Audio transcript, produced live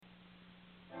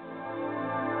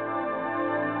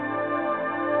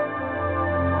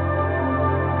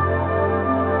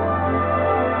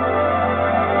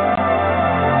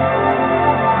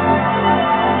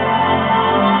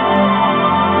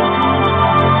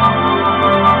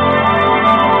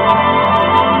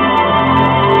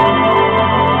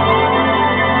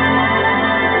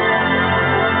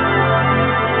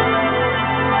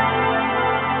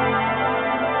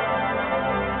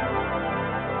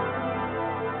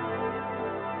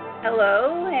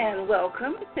Hello and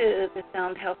welcome to the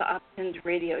Sound Health Options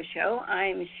radio show.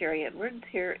 I'm Sherry Edwards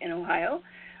here in Ohio.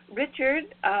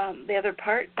 Richard, the other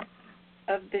part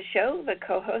of the show, the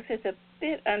co-host, is a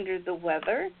bit under the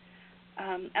weather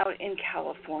out in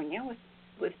California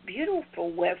with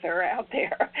beautiful weather out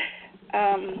there.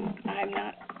 I'm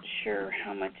not sure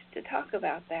how much to talk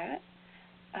about that.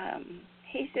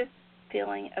 He's just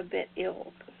feeling a bit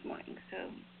ill this morning, so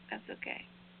that's okay.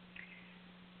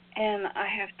 And I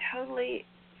have totally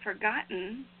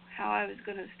forgotten how I was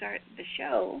going to start the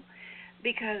show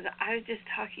because I was just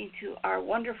talking to our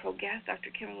wonderful guest,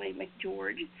 Dr. Kimberly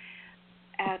McGeorge,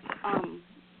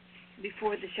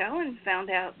 before the show and found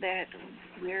out that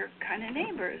we're kind of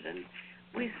neighbors and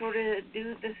we sort of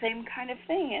do the same kind of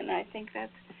thing, and I think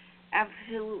that's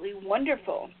absolutely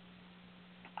wonderful.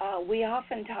 We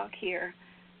often talk here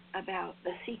about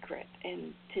the secret,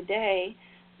 and today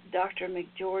Dr.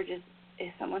 McGeorge is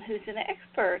someone who's an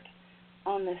expert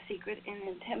on the secret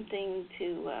in attempting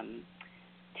to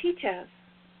teach us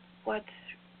what's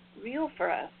real for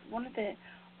us. One of the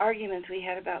arguments we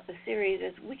had about the series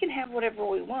is we can have whatever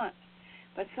we want,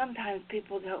 but sometimes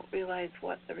people don't realize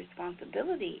what the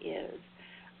responsibility is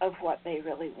of what they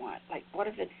really want. Like, what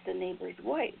if it's the neighbor's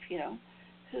wife,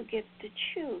 who gets to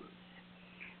choose?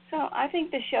 So I think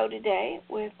the show today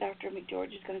with Dr.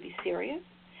 McGeorge is going to be serious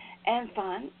and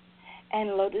fun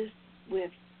and loaded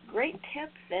with great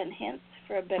tips and hints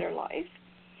for a better life.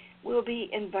 We'll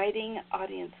be inviting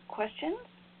audience questions,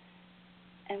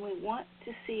 and we want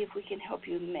to see if we can help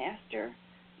you master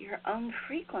your own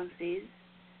frequencies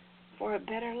for a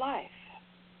better life.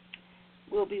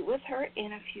 We'll be with her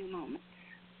in a few moments.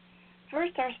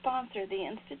 First, our sponsor, the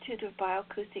Institute of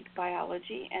Bioacoustic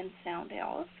Biology and Sound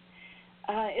Health,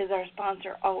 is our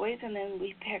sponsor always, and then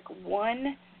we pick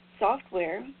one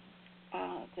software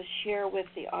to share with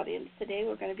the audience. Today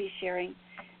we're going to be sharing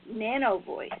Nano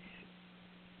Voice,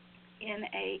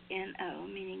 N-A-N-O,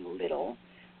 meaning little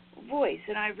voice.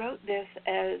 And I wrote this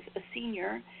as a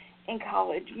senior in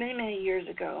college many, many years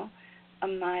ago.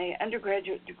 My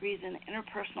undergraduate degree is in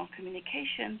interpersonal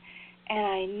communication, and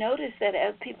I noticed that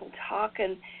as people talk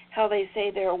and how they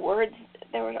say their words,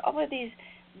 there were all of these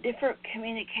different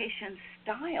communication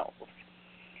styles.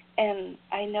 And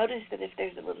I noticed that if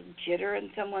there's a little jitter in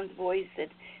someone's voice,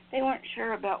 that they weren't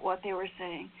sure about what they were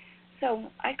saying. So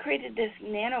I created this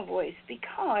nano voice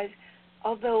because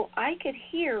although I could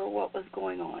hear what was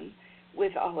going on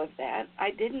with all of that,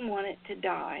 I didn't want it to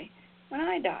die when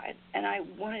I died, and I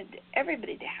wanted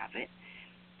everybody to have it.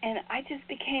 And I just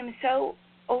became so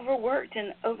overworked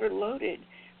and overloaded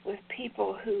with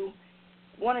people who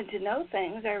wanted to know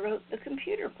things, I wrote the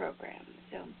computer program.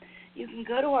 So you can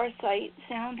go to our site,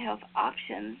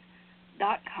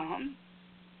 soundhealthoptions.com,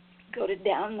 go to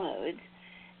downloads,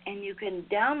 and you can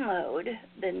download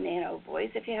the Nano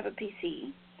Voice if you have a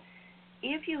PC.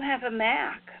 If you have a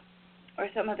Mac or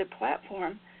some other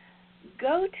platform,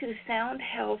 go to Sound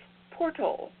Health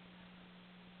Portal,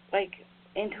 like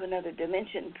into another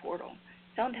dimension portal,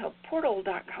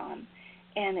 soundhealthportal.com,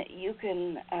 and you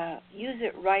can use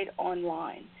it right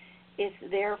online. It's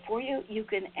there for you. You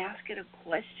can ask it a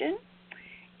question.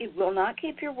 It will not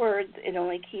keep your words. It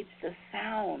only keeps the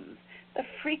sounds, the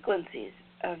frequencies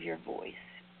of your voice.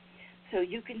 So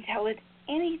you can tell it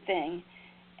anything,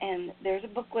 and there's a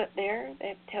booklet there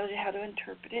that tells you how to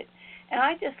interpret it. And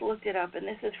I just looked it up, and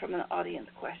this is from an audience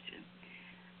question.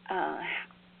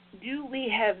 Do we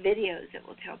have videos that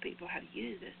will tell people how to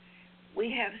use it?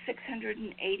 We have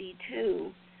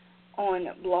 682 on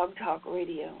Blog Talk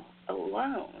Radio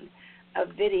alone of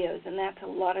videos, and that's a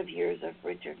lot of years of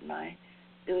Richard and I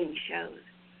doing shows.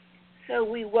 So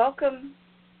we welcome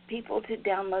people to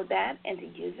download that and to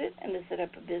use it and to set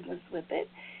up a business with it.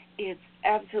 It's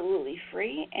absolutely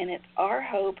free, and it's our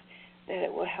hope that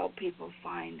it will help people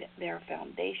find their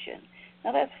foundation.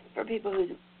 Now, that's for people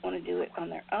who want to do it on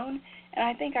their own, and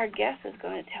I think our guest is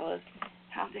going to tell us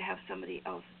how to have somebody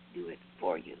else do it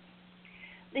for you.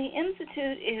 The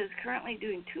Institute is currently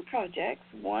doing two projects,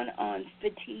 one on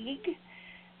fatigue,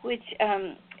 which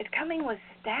is coming with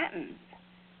statins.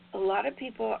 A lot of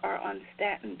people are on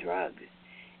statin drugs,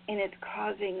 and it's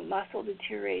causing muscle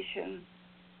deterioration.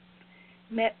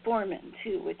 Metformin,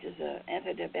 too, which is an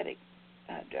antidiabetic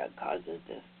drug, causes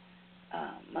this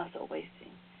muscle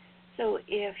wasting. So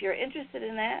if you're interested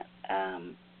in that,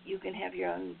 you can have your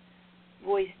own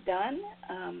voice done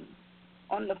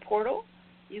on the portal.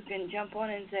 You can jump on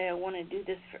and say, I want to do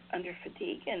this under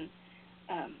fatigue, and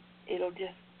it'll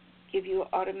just give you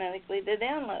automatically the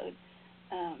download,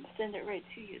 send it right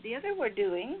to you. The other we're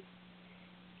doing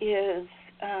is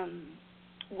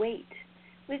weight.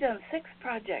 We've done 6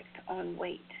 projects on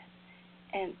weight,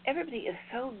 And everybody is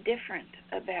so different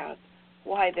about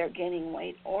why they're gaining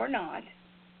weight or not.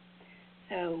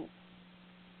 So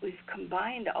we've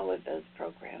combined all of those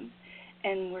programs,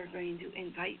 and we're going to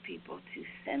invite people to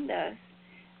send us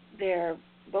their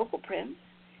vocal prints,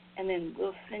 and then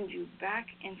we'll send you back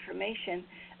information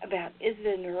about, is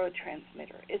it a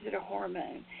neurotransmitter? Is it a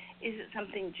hormone? Is it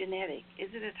something genetic?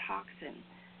 Is it a toxin?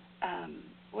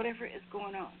 Whatever is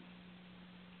going on.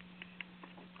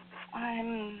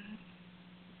 I'm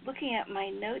looking at my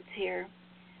notes here.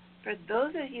 For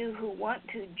those of you who want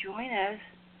to join us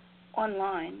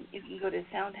online, you can go to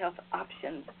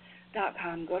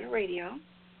soundhealthoptions.com, go to radio,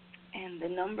 and the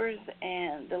numbers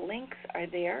and the links are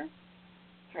there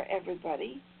for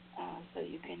everybody, so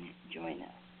you can join us.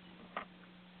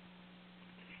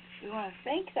 We want to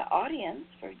thank the audience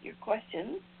for your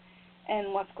questions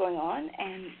and what's going on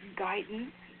and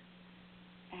guidance.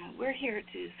 We're here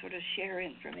to sort of share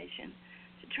information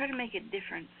to try to make a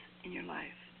difference in your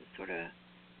life, to sort of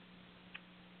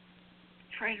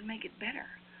try to make it better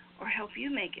or help you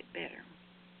make it better.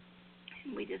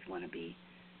 And we just want to be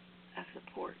a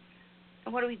support.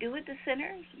 And what do we do with the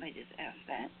center? Somebody just asked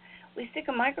that. We stick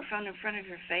a microphone in front of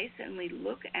your face and we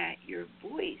look at your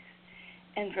voice.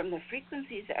 And from the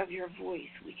frequencies of your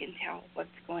voice, we can tell what's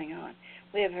going on.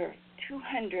 We have over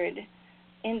 200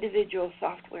 individual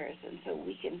softwares, and so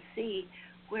we can see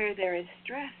where there is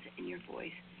stress in your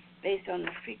voice based on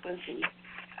the frequency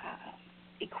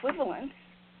equivalence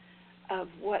of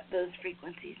what those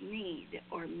frequencies need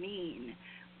or mean.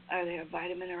 Are they a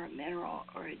vitamin or a mineral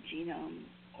or a genome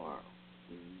or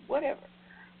whatever?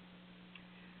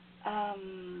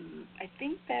 I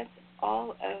think that's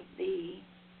all of the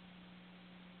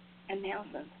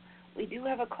announcements. We do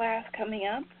have a class coming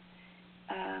up.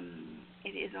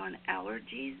 It is on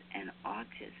allergies and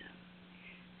autism.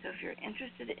 So if you're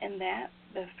interested in that,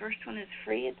 the first one is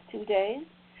free. It's 2 days.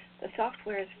 The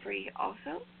software is free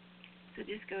also. So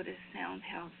just go to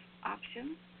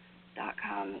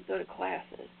soundhealthoptions.com and go to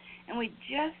classes. And we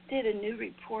just did a new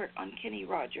report on Kenny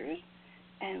Rogers,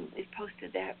 and we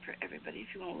posted that for everybody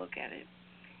if you want to look at it.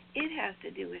 It has to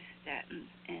do with statins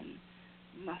and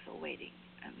muscle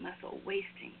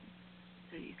wasting,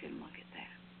 so you can look at that.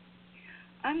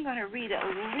 I'm going to read a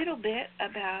little bit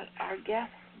about our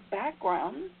guest's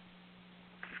background.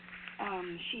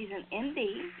 She's an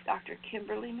MD, Dr.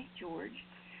 Kimberly McGeorge.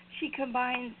 She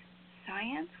combines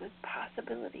science with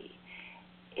possibility.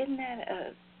 Isn't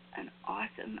that an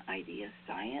awesome idea,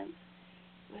 science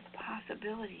with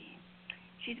possibility?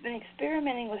 She's been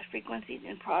experimenting with frequencies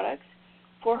in products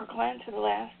for her clients for the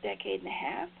last decade and a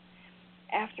half.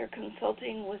 After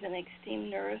consulting with an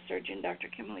esteemed neurosurgeon, Dr.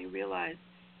 Kimberly realized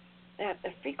that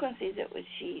the frequencies that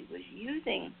she was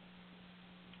using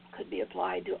could be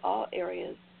applied to all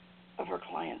areas of her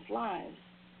clients' lives.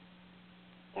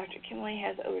 Dr. Kimberly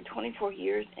has over 24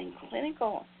 years in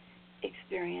clinical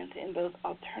experience in both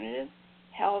alternative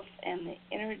health and the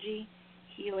energy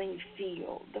healing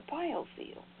field, the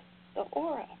biofield, the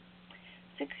aura.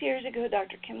 6 years ago,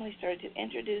 Dr. Kimberly started to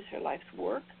introduce her life's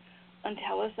work on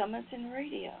telesummits and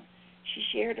radio. She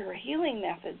shared her healing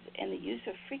methods and the use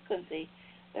of frequency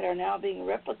that are now being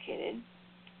replicated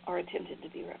or attempted to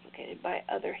be replicated by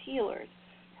other healers.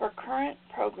 Her current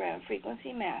program,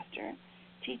 Frequency Master,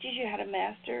 teaches you how to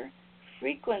master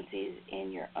frequencies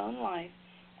in your own life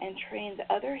and trains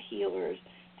other healers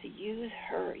to use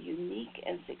her unique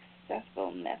and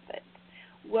successful methods.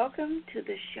 Welcome to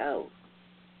the show,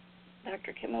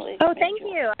 Dr. Kimberly. Oh, thank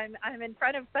you. I'm in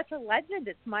front of such a legend.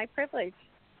 It's my privilege.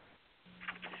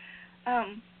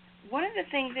 One of the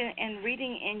things in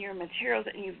reading in your materials,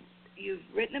 and you've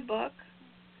written a book,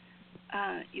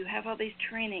 you have all these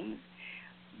trainings,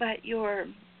 but your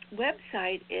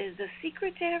website is the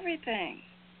secret to everything.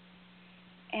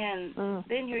 And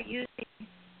then you're using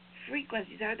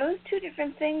frequencies. Are those two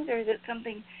different things, or is it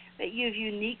something that you've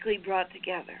uniquely brought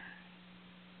together?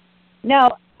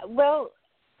 No, well,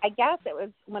 I guess it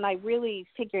was when I really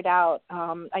figured out,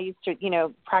 I used to,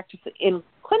 practice in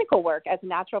clinical work as a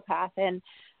naturopath, and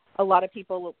a lot of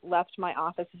people left my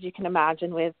office, as you can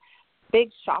imagine, with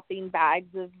big shopping bags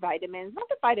of vitamins. Not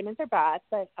that vitamins are bad,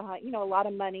 but, a lot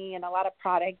of money and a lot of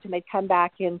product, and they'd come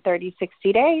back in 30,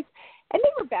 60 days, and they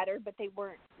were better, but they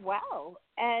weren't well.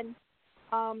 And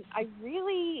I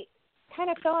really kind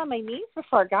of fell on my knees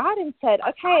before God and said,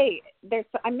 okay,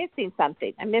 I'm missing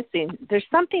something. There's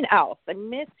something else. I'm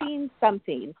missing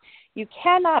something. You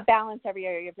cannot balance every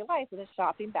area of your life with a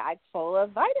shopping bag full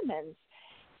of vitamins.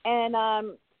 And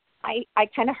I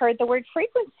kind of heard the word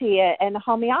frequency and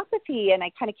homeopathy, and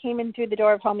I kind of came in through the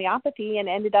door of homeopathy and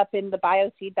ended up in the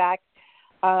biofeedback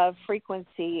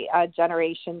frequency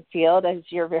generation field, as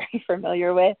you're very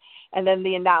familiar with, and then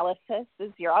the analysis, as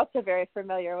you're also very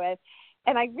familiar with.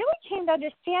 And I really came to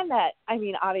understand that, I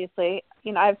mean, obviously,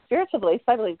 I have spiritual beliefs.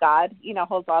 I believe God,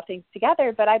 holds all things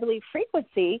together, but I believe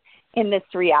frequency in this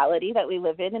reality that we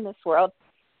live in this world,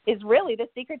 is really the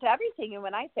secret to everything. And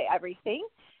when I say everything,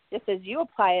 just as you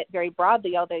apply it very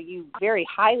broadly, although you very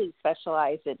highly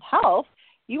specialize in health,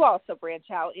 you also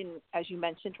branch out in, as you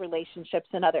mentioned, relationships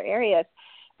and other areas.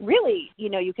 Really,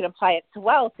 you can apply it to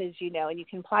wealth, as you know, and you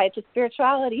can apply it to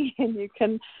spirituality, and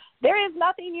there is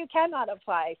nothing you cannot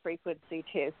apply frequency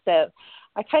to. So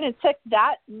I kind of took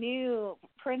that new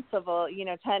principle,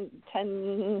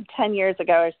 10 years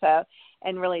ago or so,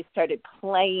 and really started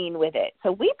playing with it.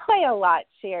 So we play a lot,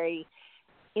 Sherry,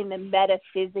 in the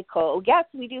metaphysical. Yes,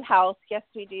 we do health. Yes,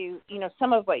 we do,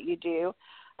 some of what you do,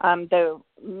 though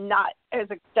not as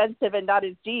extensive and not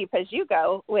as deep as you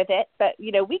go with it. But,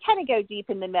 we kind of go deep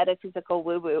in the metaphysical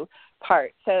woo-woo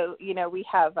part. So, we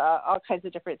have all kinds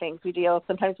of different things. We deal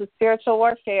sometimes with spiritual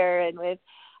warfare and with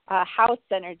house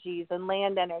energies and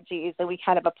land energies, and we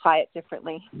kind of apply it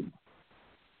differently.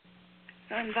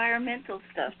 So environmental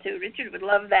stuff, too. Richard would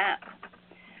love that.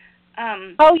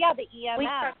 The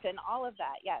EMF and all of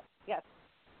that. Yes.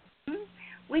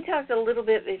 We talked a little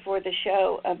bit before the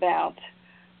show about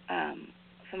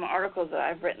some articles that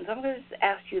I've written. So I'm going to just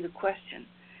ask you the question.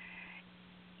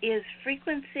 Is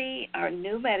frequency our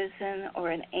new medicine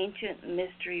or an ancient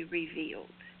mystery revealed?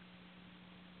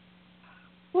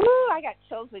 Ooh, I got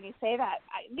chills when you say that,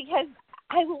 because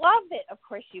I love it. Of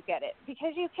course you get it,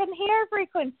 because you can hear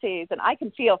frequencies, and I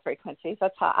can feel frequencies.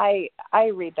 That's how I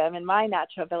read them in my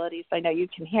natural abilities. I know you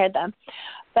can hear them.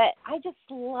 But I just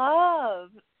love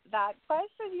that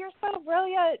question. You're so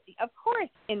brilliant. Of course,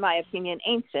 in my opinion,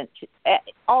 ancient,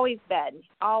 always been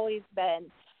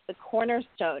the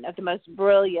cornerstone of the most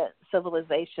brilliant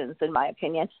civilizations, in my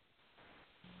opinion.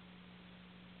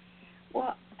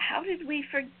 Well, how did we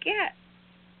forget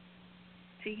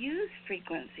to use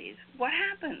frequencies? What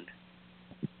happened?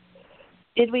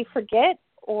 Did we forget,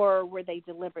 or were they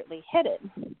deliberately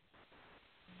hidden?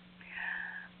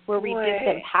 Were we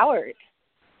disempowered?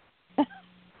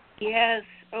 Yes,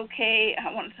 okay,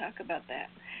 I want to talk about that.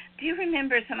 Do you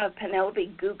remember some of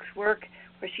Penelope Gook's work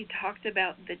where she talked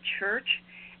about the church,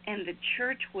 and the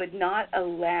church would not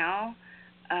allow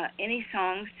any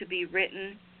songs to be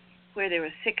written where they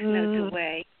were 6 notes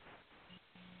away?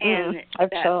 And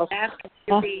that's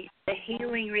really the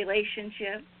healing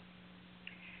relationship.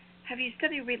 Have you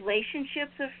studied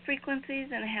relationships of frequencies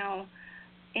and how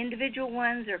individual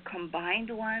ones or combined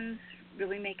ones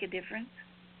really make a difference?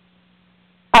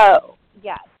 Oh,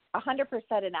 yes, 100%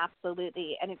 and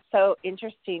absolutely. And it's so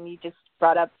interesting you just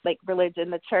brought up religion,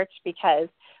 the church, because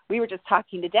we were just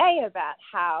talking today about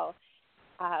how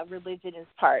religion is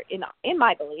part, in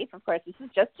my belief, of course, this is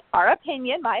just our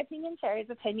opinion, my opinion, Terry's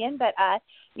opinion, but,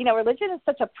 religion is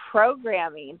such a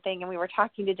programming thing, and we were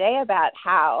talking today about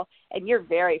how, and you're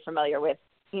very familiar with,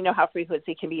 how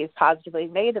frequency can be used positively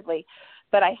and negatively,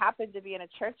 but I happened to be in a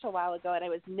church a while ago, and I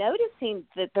was noticing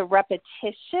that the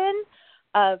repetition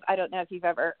of, I don't know if you've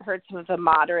ever heard some of the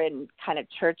modern kind of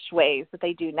church ways that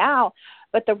they do now,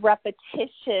 but the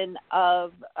repetition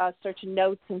of certain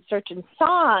notes and certain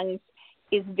songs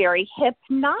is very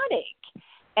hypnotic.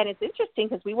 And it's interesting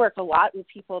because we work a lot with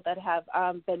people that have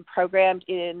been programmed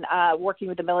in working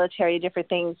with the military and different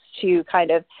things to kind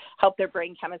of help their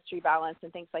brain chemistry balance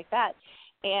and things like that.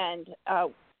 And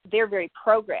they're very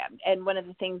programmed. And one of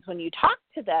the things when you talk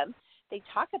to them, they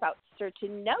talk about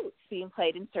certain notes being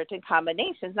played in certain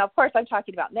combinations. Now, of course, I'm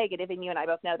talking about negative, and you and I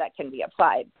both know that can be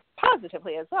applied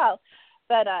positively as well.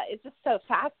 But it's just so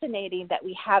fascinating that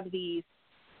we have these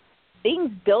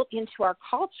things built into our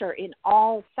culture in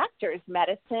all sectors,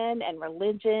 medicine and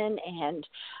religion and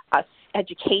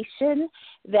education,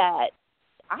 that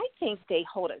I think they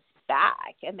hold us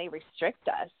back and they restrict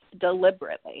us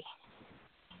deliberately.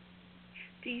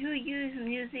 Do you use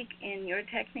music in your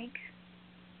techniques?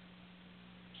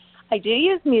 I do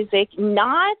use music,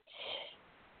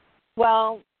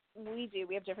 we do.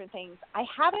 We have different things. I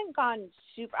haven't gone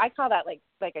super, I call that, like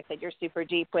I said, you're super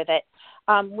deep with it.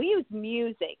 We use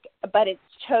music, but it's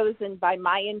chosen by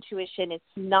my intuition. It's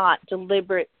not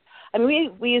deliberate. I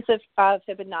mean, we use the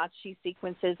Fibonacci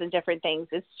sequences and different things.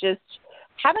 It's just,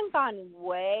 haven't gone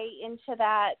way into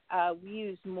that. We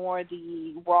use more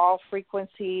the raw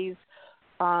frequencies,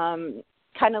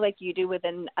 kind of like you do with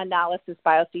an analysis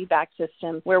biofeedback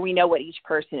system, where we know what each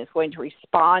person is going to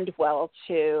respond well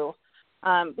to,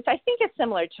 which I think is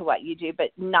similar to what you do, but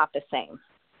not the same.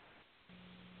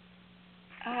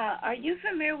 Are you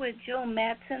familiar with Jill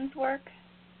Madsen's work?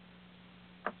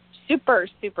 super,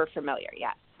 super familiar,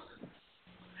 yes.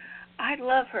 I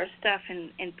love her stuff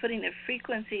in putting the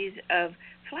frequencies of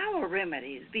flower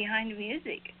remedies behind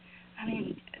music. I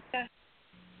mean, just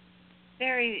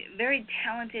very, very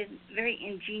talented, very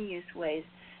ingenious ways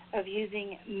of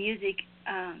using music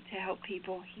to help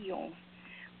people heal.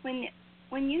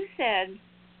 When you said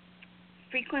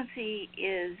frequency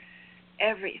is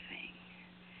everything,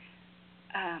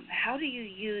 how do you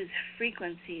use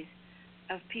frequencies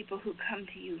of people who come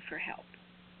to you for help?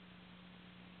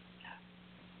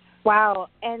 Wow.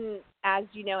 And as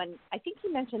you know, and I think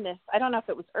you mentioned this, I don't know if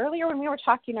it was earlier when we were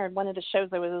talking or one of the shows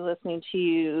I was listening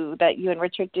to that you and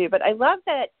Richard do, but I love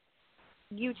that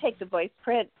you take the voice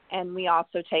print and we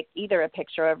also take either a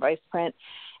picture or a voice print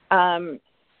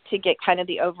to get kind of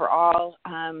the overall,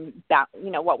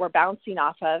 what we're bouncing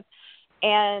off of.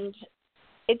 And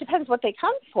it depends what they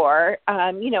come for.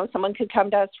 Someone could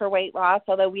come to us for weight loss,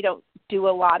 although we don't do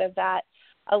a lot of that.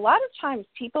 A lot of times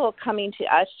people coming to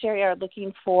us, Sherry, are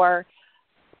looking for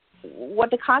what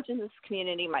the consciousness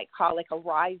community might call like a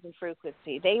rise in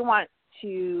frequency. They want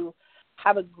to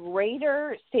have a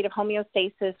greater state of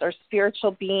homeostasis or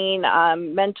spiritual being,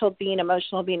 mental being,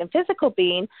 emotional being, and physical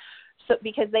being, so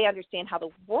because they understand how the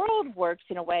world works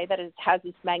in a way that has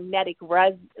this magnetic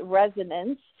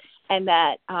resonance, and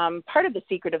that part of the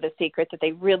secret that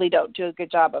they really don't do a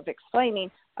good job of explaining,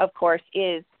 of course,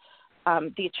 is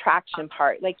the attraction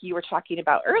part, like you were talking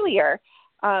about earlier.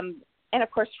 And, of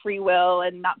course, free will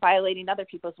and not violating other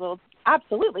people's will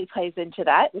absolutely plays into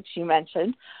that, which you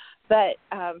mentioned. But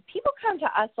people come to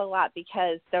us a lot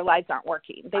because their lives aren't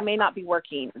working. They may not be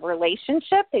working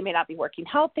relationship. They may not be working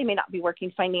health. They may not be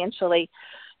working financially.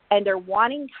 And they're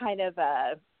wanting kind of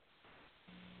a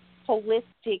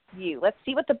holistic view. Let's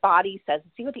see what the body says.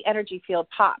 Let's see what the energy field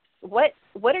pops. What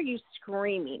are you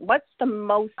screaming? What's the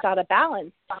most out of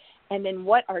balance? And then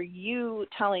what are you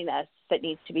telling us that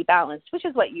needs to be balanced, which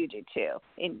is what you do too.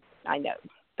 And I know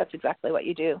that's exactly what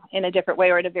you do in a different way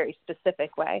or in a very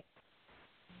specific way.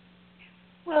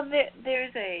 Well,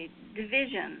 there's a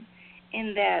division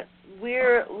in that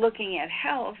we're looking at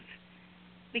health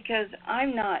because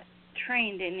I'm not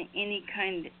trained in any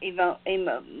kind of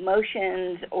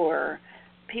emotions or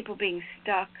people being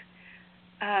stuck,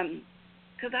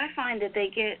 because I find that they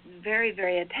get very,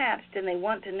 very attached and they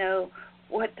want to know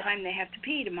what time they have to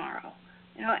pee tomorrow.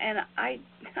 And I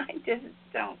just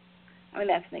don't. I mean,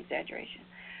 that's an exaggeration.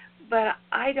 But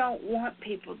I don't want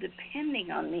people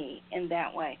depending on me in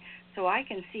that way. So I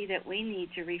can see that we need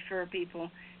to refer people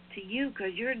to you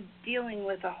because you're dealing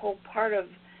with a whole part of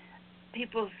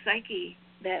people's psyche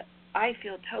that I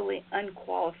feel totally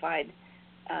unqualified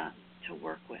to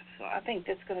work with. So I think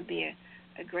that's going to be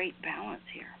a great balance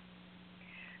here.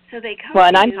 So they come. Well,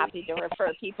 and I'm happy to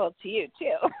refer people to you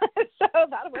too. So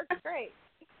that works great.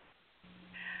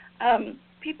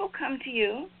 People come to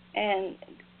you, and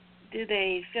do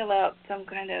they fill out some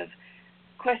kind of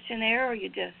questionnaire, or you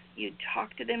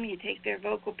talk to them, you take their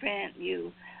vocal print,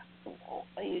 you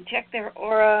check their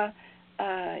aura,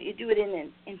 you do it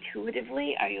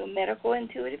intuitively? Are you a medical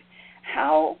intuitive?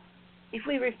 How, if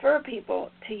we refer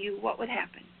people to you, what would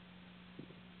happen?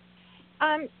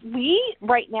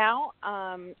 Right now,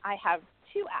 I have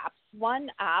two apps. One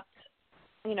app,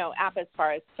 app as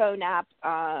far as phone app,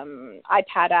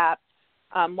 iPad app.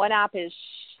 One app is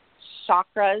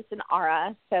chakras and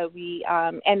aura. So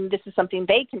and this is something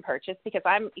they can purchase because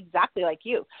I'm exactly like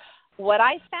you. What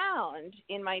I found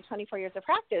in my 24 years of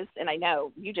practice, and I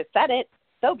know you just said it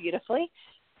so beautifully,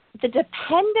 the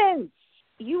dependence.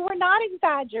 You were not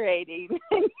exaggerating.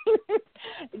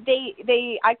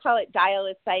 I call it dial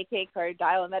a psychic or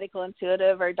dial a medical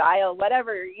intuitive or dial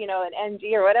whatever, an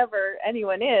NG or whatever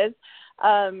anyone is.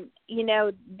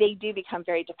 They do become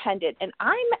very dependent. And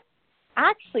I'm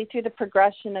actually, through the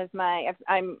progression of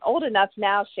I'm old enough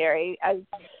now, Sherry, as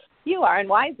you are, and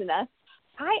wise enough,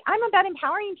 I'm about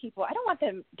empowering people. I don't want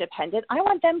them dependent. I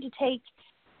want them to take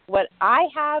what I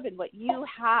have and what you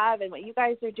have and what you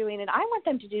guys are doing, and I want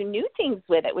them to do new things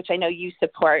with it, which I know you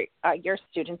support your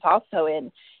students also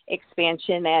in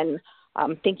expansion and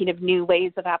thinking of new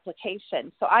ways of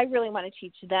application. So I really want to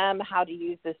teach them how to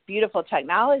use this beautiful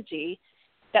technology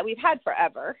that we've had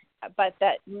forever, but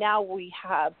that now we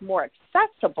have more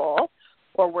accessible,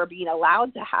 or we're being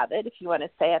allowed to have it, if you want to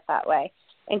say it that way,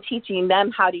 and teaching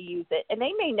them how to use it. And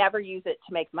they may never use it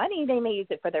to make money. They may use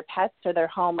it for their pets or their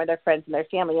home or their friends and their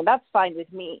family, and that's fine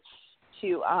with me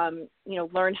to,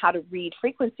 learn how to read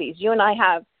frequencies. You and I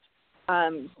have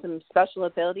some special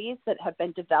abilities that have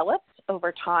been developed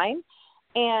over time,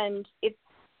 and it's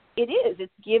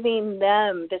giving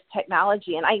them this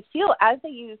technology. And I feel as they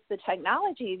use the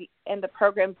technology and the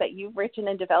programs that you've written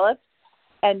and developed,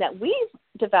 and that we've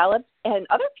developed, and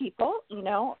other people,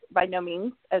 by no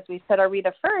means, as we said, are we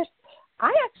the first.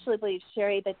 I actually believe,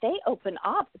 Sherry, that they open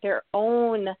up their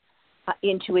own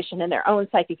intuition and their own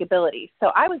psychic abilities.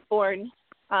 So I was born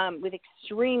with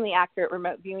extremely accurate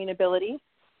remote viewing abilities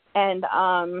and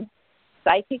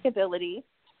psychic abilities,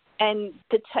 and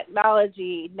the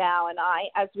technology now and I,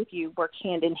 as with you, work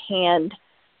hand in hand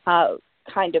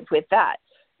kind of with that.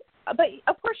 But,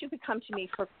 of course, you could come to me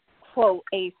for, quote,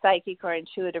 a psychic or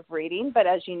intuitive reading, but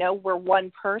as you know, we're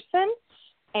one person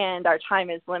and our time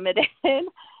is limited. And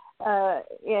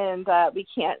we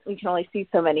can only see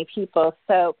so many people.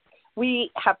 So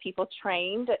we have people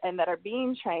trained and that are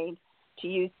being trained to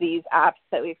use these apps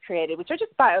that we've created, which are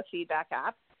just biofeedback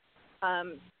apps.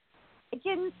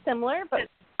 Again, similar, but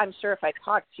I'm sure if I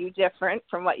talk to you, different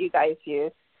from what you guys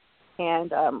use.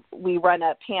 And we run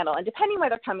a panel. And depending where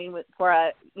they're coming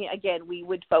again, we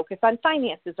would focus on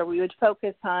finances, or we would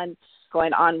focus on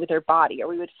going on with their body, or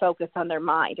we would focus on their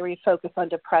mind, or we focus on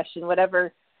depression,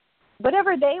 whatever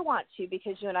they want to,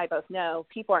 because you and I both know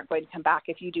people aren't going to come back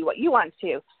if you do what you want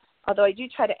to. Although I do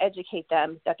try to educate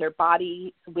them that their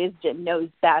body's wisdom knows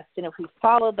best, and if we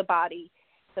follow the body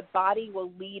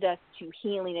will lead us to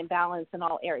healing and balance in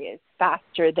all areas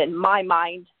faster than my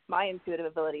mind, my intuitive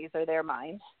abilities, or their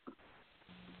mind.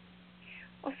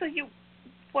 Well, so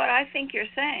what I think you're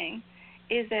saying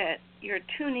is that you're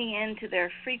tuning into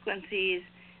their frequencies,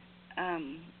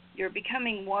 you're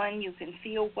becoming one, you can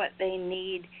feel what they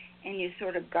need, and you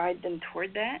sort of guide them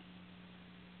toward that?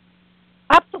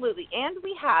 Absolutely. And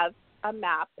we have a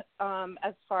map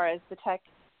as far as the tech,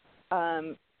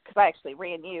 because I actually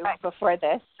ran you before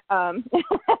this. But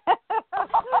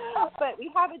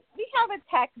we have a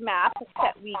tech map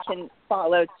that we can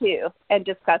follow too and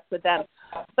discuss with them.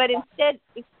 But instead,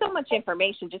 it's so much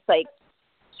information, just like,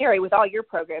 Sherry, with all your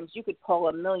programs, you could pull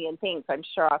a million things, I'm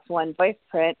sure, off one voice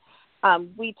print.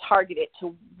 We target it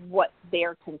to what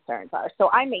their concerns are. So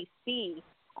I may see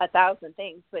 1,000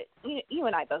 things, but you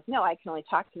and I both know I can only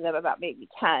talk to them about maybe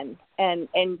 10.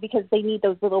 And because they need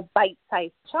those little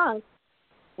bite-sized chunks,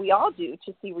 we all do,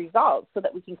 to see results so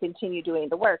that we can continue doing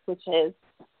the work, which is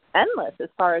endless as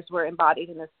far as we're embodied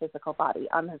in this physical body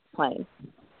on this plane.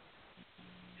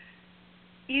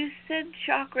 You said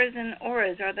chakras and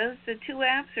auras. Are those the two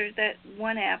apps, or is that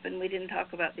one app and we didn't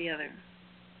talk about the other?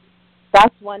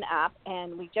 That's one app,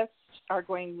 and we just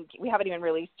we haven't even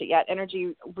released it yet.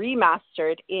 Energy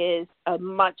Remastered is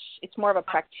it's more of a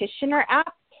practitioner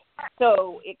app.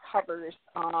 So it covers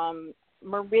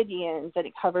meridians, and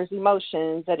it covers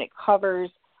emotions, and it covers,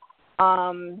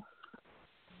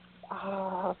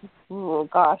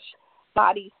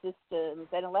 body systems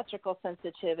and electrical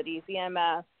sensitivities,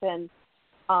 EMS, and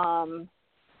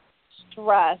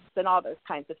stress, and all those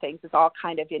kinds of things. It's all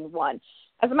kind of in one.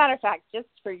 As a matter of fact, just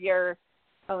for your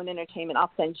own entertainment,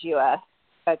 I'll send you a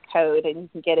code, and you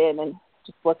can get in and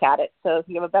just look at it. So if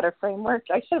you have a better framework,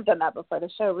 I should have done that before the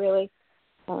show, really.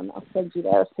 I'll send you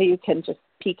those so you can just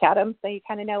peek at them so you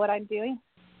kind of know what I'm doing.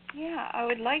 Yeah, I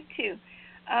would like to.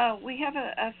 We have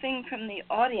a thing from the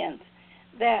audience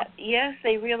that, yes,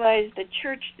 they realize the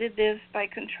church did this by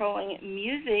controlling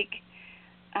music.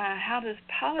 How does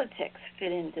politics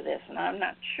fit into this? And I'm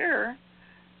not sure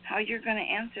how you're going to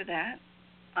answer that.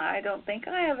 I don't think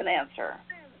I have an answer.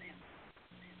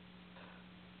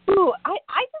 Ooh, I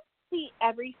just see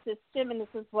every system, and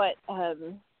this is what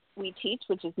we teach,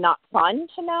 which is not fun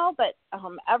to know, but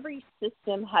every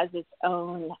system has its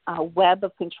own web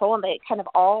of control, and they kind of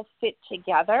all fit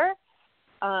together.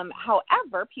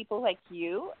 However, people like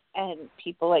you and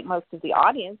people like most of the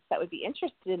audience that would be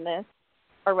interested in this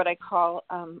are what I call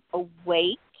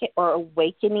awake or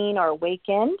awakening or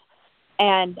awakened.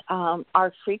 And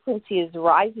our frequency is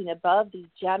rising above the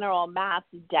general mass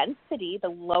density, the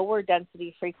lower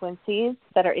density frequencies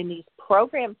that are in these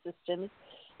program systems.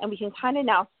 And we can kind of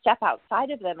now step outside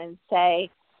of them and say,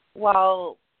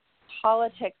 well,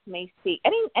 politics may speak.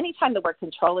 Anytime the word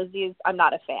control is used, I'm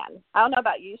not a fan. I don't know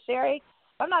about you, Sherry.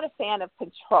 I'm not a fan of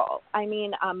control. I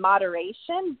mean,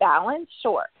 moderation, balance,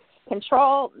 sure.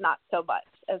 Control, not so much,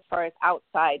 as far as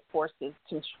outside forces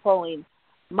controlling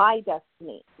my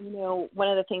destiny. You know, one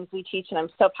of the things we teach, and I'm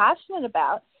so passionate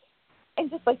about, and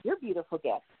just like your beautiful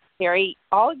gift, Sherry,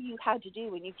 all you had to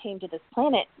do when you came to this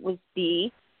planet was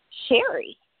be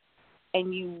Sherry.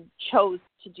 And you chose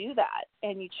to do that,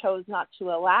 and you chose not to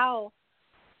allow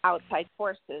outside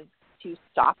forces to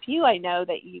stop you. I know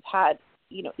that you've had,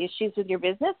 issues with your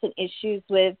business and issues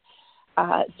with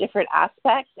different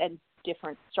aspects and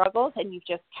different struggles, and you've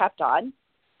just kept on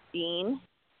being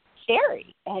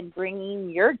Sherry and bringing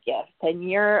your gift and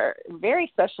your very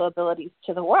special abilities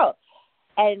to the world.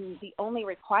 And the only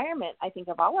requirement, I think,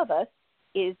 of all of us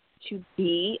is to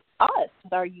be us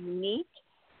with our unique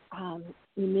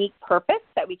purpose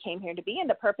that we came here to be. And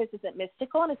the purpose isn't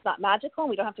mystical and it's not magical and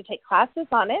we don't have to take classes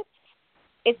on it.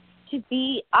 It's to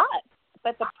be us.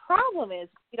 But the problem is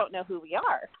we don't know who we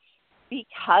are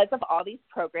because of all these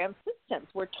program systems.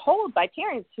 We're told by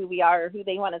parents who we are or who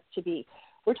they want us to be.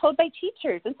 We're told by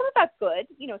teachers. And some of that's good.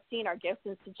 Seeing our gifts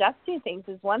and suggesting things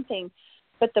is one thing.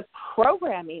 But the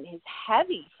programming is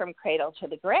heavy from cradle to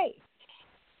the grave.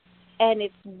 And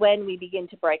it's when we begin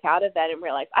to break out of that and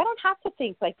realize, I don't have to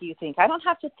think like you think. I don't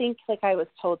have to think like I was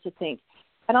told to think.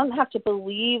 I don't have to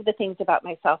believe the things about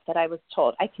myself that I was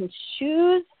told. I can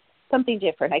choose something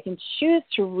different. I can choose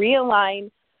to realign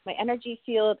my energy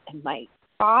field and my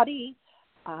body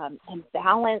and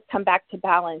balance, come back to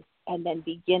balance, and then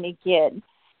begin again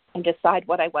and decide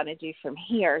what I want to do from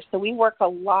here. So we work a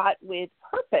lot with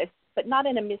purpose, but not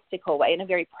in a mystical way, in a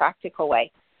very practical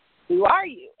way. Who are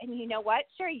you? And you know what,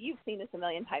 Sherry, you've seen this a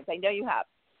million times. I know you have.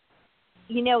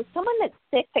 Someone that's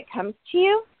sick that comes to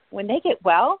you, when they get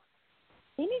well,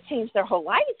 they may change their whole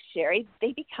life, Sherry.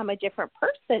 They become a different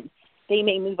person. They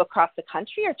may move across the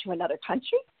country or to another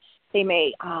country. They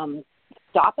may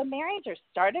stop a marriage or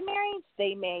start a marriage.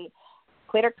 They may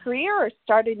quit a career or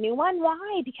start a new one.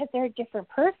 Why? Because they're a different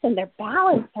person. They're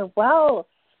balanced. They're well.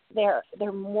 They're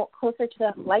more closer to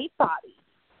the light body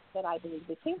that I believe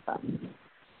they came from.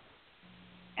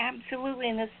 Absolutely,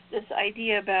 and this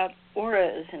idea about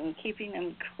auras and keeping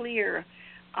them clear,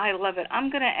 I love it. I'm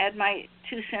going to add my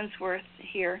 2 cents worth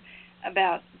here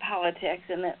about politics,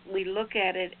 and that we look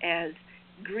at it as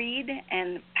greed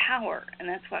and power, and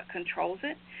that's what controls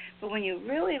it. But when you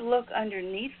really look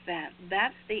underneath that,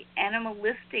 that's the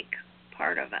animalistic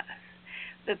part of us.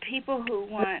 The people who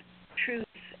want truth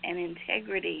and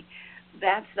integrity,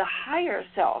 that's the higher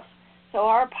self. So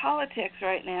our politics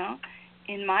right now,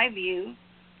 in my view,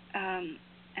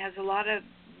 has a lot of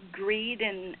greed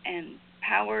and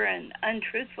power and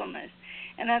untruthfulness.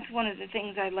 And that's one of the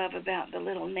things I love about the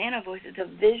little nano voice. It's a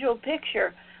visual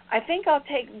picture. I think I'll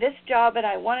take this job and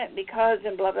I want it because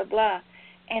and blah, blah, blah.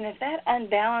 And if that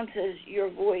unbalances your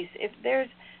voice, if there's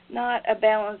not a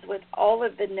balance with all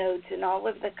of the notes and all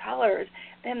of the colors,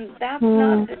 then that's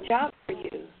not the job for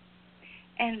you.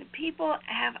 And people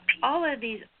have all of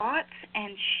these oughts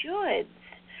and shoulds.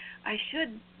 I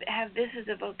should have this as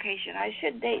a vocation. I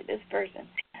should date this person.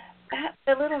 That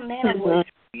the little nano voice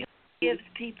really gives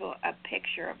people a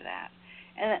picture of that,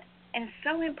 and it's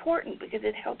so important because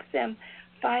it helps them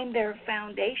find their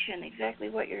foundation, exactly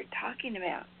what you're talking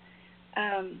about.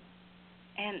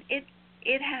 And it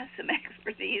has some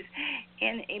expertise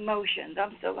in emotions.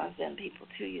 I'm still going to send people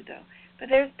to you though. But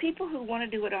there's people who want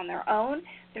to do it on their own.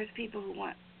 There's people who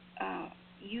want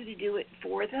you to do it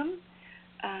for them.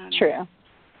 True.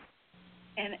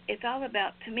 And it's all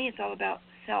about, to me, it's all about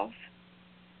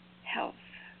self-health.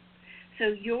 So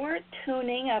you're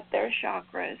tuning up their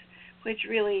chakras, which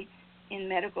really in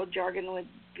medical jargon would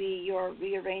be you're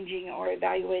rearranging or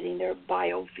evaluating their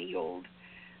biofield.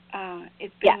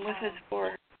 It's been with us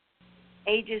for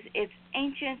ages. It's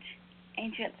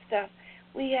ancient stuff.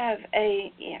 We have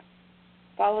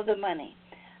follow the money,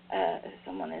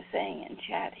 someone is saying in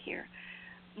chat here.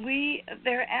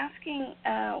 They're asking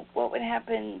what would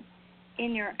happen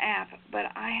in your app, but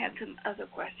I have some other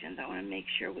questions I want to make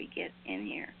sure we get in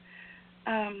here.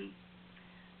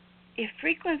 If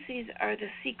frequencies are the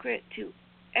secret to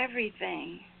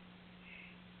everything,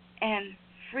 and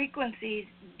frequencies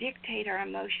dictate our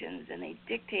emotions and they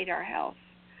dictate our health,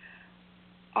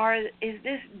 is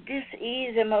this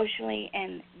dis-ease emotionally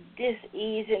and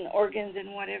dis-ease in organs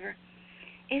and whatever,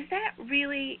 is that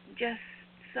really just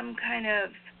some kind of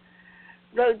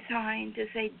road sign to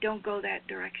say don't go that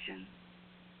direction?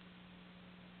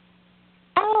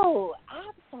 Oh,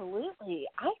 absolutely.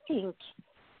 I think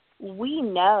we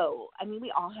know. I mean,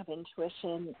 we all have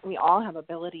intuition. We all have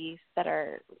abilities that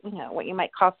are, what you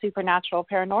might call supernatural,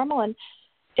 paranormal. And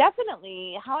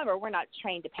definitely, however, we're not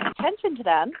trained to pay attention to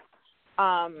them.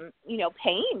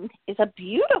 Pain is a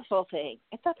beautiful thing.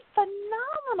 It's a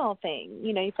phenomenal thing.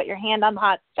 You put your hand on the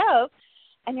hot stove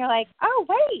and you're like, oh,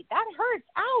 wait, that hurts.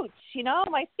 Ouch.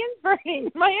 My skin's burning.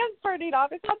 My hand's burning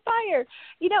off. It's on fire.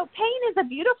 Pain is a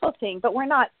beautiful thing, but we're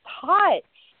not taught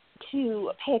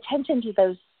to pay attention to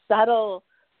those subtle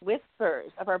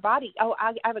whispers of our body. Oh,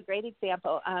 I have a great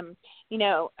example.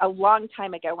 A long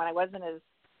time ago when I wasn't as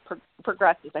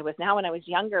progressed as I was now, when I was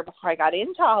younger, before I got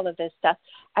into all of this stuff,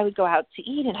 I would go out to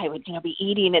eat and I would, be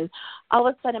eating, and all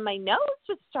of a sudden my nose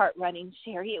would start running,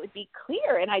 Sherry. It would be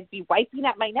clear, and I'd be wiping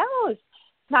at my nose.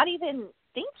 Not even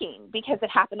thinking because it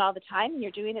happened all the time and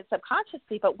you're doing it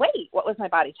subconsciously. But wait, what was my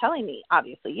body telling me?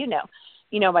 Obviously,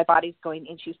 my body's going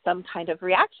into some kind of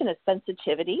reaction, a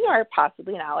sensitivity or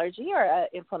possibly an allergy or an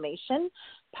inflammation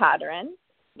pattern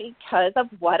because of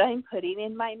what I'm putting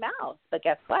in my mouth. But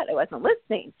guess what? I wasn't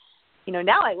listening.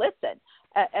 Now I listen.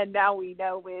 And now we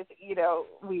know with,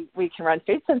 we can run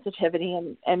food sensitivity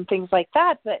and things like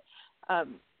that. But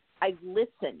I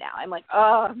listen now. I'm like,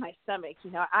 oh, my stomach,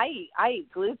 I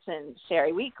eat gluten,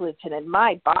 Sherry. We eat gluten, and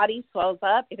my body swells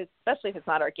up, especially if it's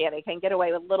not organic. I can get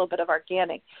away with a little bit of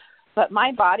organic. But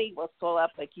my body will swell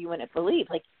up like you wouldn't believe,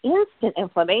 like instant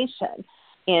inflammation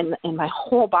in my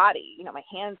whole body. My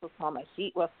hands will swell, my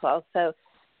feet will swell.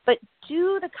 But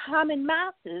do the common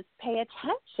masses pay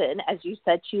attention, as you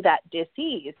said, to that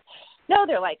disease? No,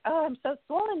 they're like, oh, I'm so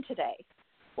swollen today.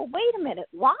 Well, wait a minute.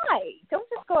 Why? Don't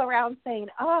just go around saying,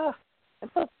 oh, I'm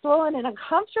so swollen and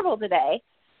uncomfortable today.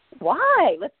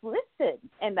 Why? Let's listen.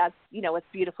 And that's, what's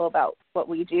beautiful about what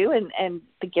we do and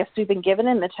the gifts we've been given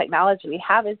and the technology we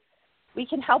have is we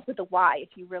can help with the why if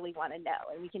you really want to know.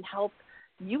 And we can help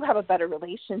you have a better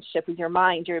relationship with your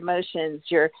mind, your emotions,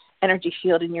 your energy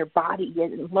field, and your body,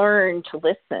 and learn to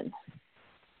listen.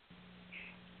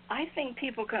 I think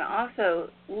people can also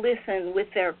listen with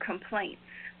their complaints.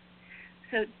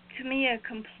 So to me, a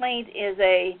complaint is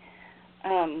a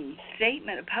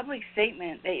statement, a public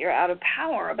statement that you're out of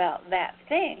power about that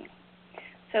thing.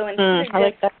 So instead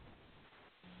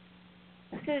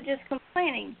of just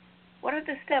complaining, what are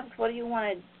the steps? What do you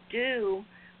want to do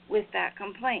with that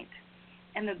complaint?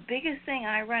 And the biggest thing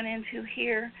I run into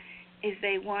here is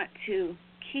they want to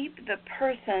keep the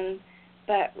person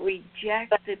but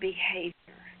reject the behavior.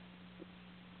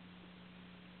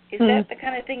 Is that the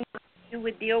kind of thing you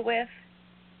would deal with?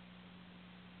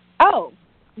 Oh,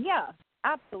 yeah,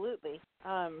 absolutely.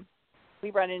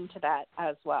 We run into that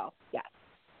as well, yes.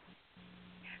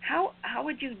 How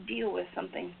would you deal with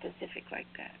something specific like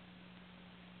that?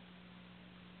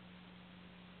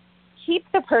 Keep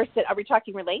the person, are we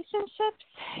talking relationships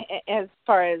as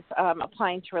far as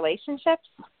applying to relationships?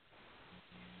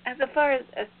 As far as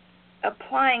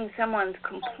applying someone's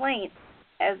complaint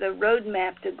as a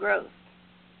roadmap to growth.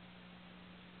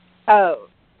 Oh,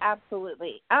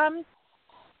 absolutely. I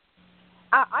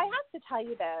have to tell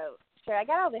you, though, Sherry, I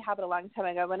got out of the habit a long time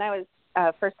ago. When I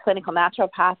was first clinical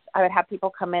naturopath, I would have people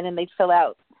come in and they'd fill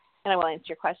out, and I will answer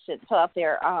your question, fill out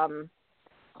their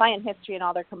client history and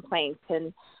all their complaints,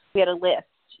 and we had a list.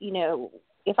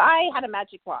 If I had a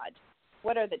magic wand,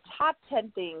 what are the top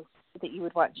 10 things that you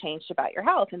would want changed about your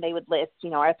health? And they would list,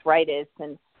 arthritis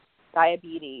and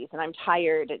diabetes, and I'm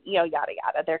tired, and, yada,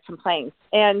 yada, their complaints.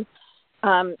 And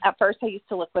at first I used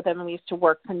to look with them, and we used to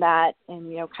work from that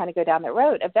and, kind of go down that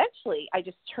road. Eventually, I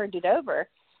just turned it over,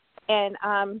 and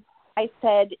I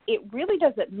said, it really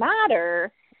doesn't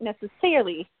matter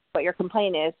necessarily what your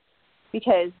complaint is,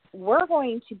 because we're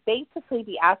going to basically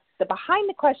be asked, behind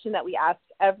the question that we ask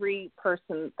every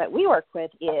person that we work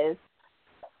with is,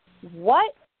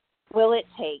 what will it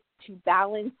take to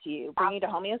balance you, bring you to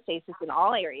homeostasis in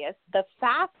all areas, the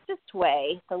fastest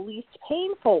way, the least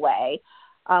painful way,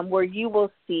 where you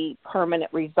will see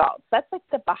permanent results? That's like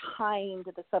the behind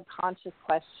the subconscious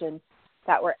question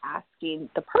that we're asking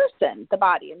the person, the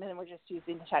body, and then we're just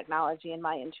using the technology and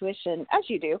my intuition, as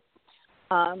you do,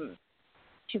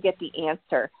 to get the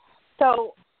answer.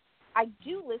 So I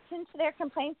do listen to their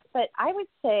complaints, but I would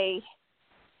say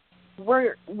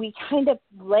we kind of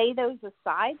lay those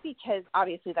aside because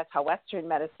obviously that's how Western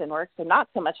medicine works and not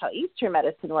so much how Eastern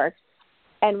medicine works.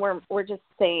 And we're just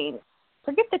saying,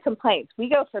 forget the complaints. We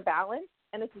go for balance,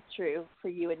 and this is true for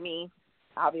you and me,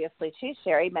 obviously too,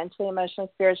 Sherry, mentally, emotionally,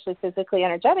 spiritually, physically,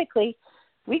 energetically.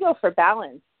 We go for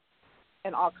balance,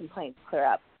 and all complaints clear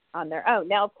up on their own.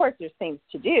 Now, of course, there's things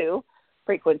to do,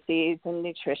 frequencies and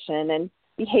nutrition and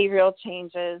behavioral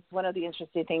changes. One of the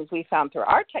interesting things we found through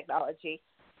our technology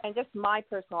and just my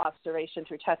personal observation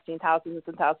through testing thousands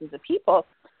and thousands of people,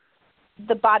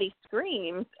 the body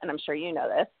screams, and I'm sure you know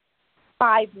this,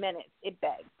 5 minutes, it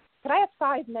begs. Could I have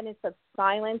 5 minutes of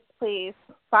silence, please?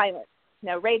 Silence.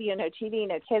 No radio, no TV,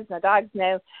 no kids, no dogs,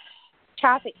 no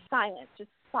traffic, silence,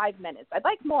 just 5 minutes. I'd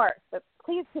like more, but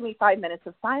please give me 5 minutes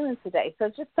of silence a day. So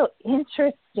it's just so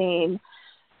interesting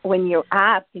when you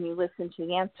ask and you listen to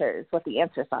the answers, what the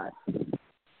answers are.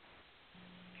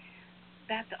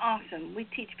 That's awesome. We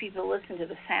teach people to listen to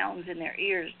the sounds in their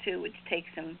ears, too, which takes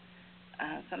them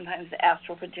sometimes to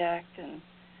astral project. And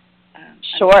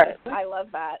sure. I love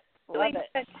that.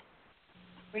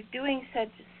 We're doing such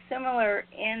similar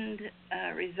end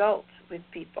results with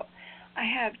people. I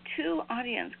have 2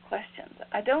 audience questions.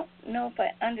 I don't know if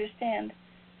I understand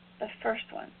the first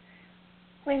one.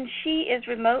 When she is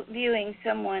remote viewing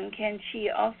someone, can she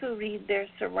also read their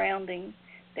surroundings,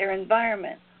 their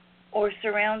environment, or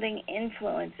surrounding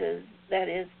influences, that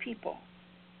is, people?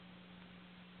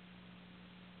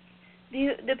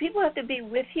 Do people have to be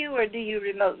with you, or do you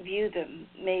remote view them?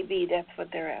 Maybe that's what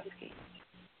they're asking.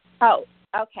 Oh,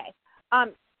 okay.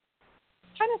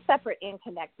 Kind of separate and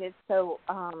connected. So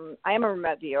I am a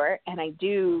remote viewer, and I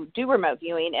do remote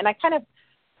viewing, and I kind of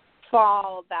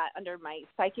fall that under my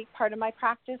psychic part of my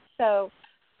practice. So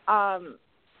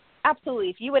absolutely,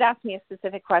 if you would ask me a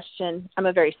specific question, I'm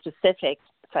a very specific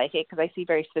psychic because I see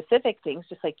very specific things,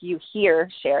 just like you hear,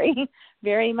 Sherry,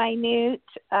 very minute,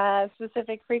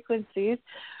 specific frequencies.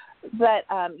 But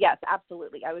yes,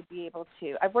 absolutely, I would be able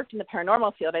to. I've worked in the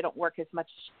paranormal field. I don't work as much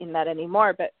in that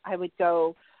anymore, but I would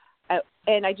go,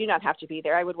 and I do not have to be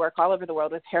there. I would work all over the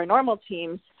world with paranormal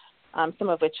teams, some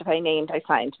of which, if I named, I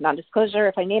signed non-disclosure.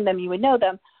 If I named them, you would know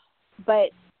them. But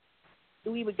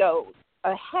we would go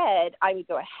ahead. I would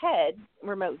go ahead,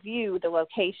 remote view the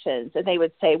locations, and they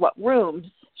would say, what rooms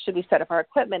should we set up our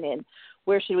equipment in?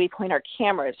 Where should we point our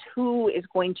cameras? Who is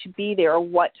going to be there, or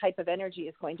what type of energy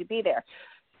is going to be there?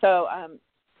 So,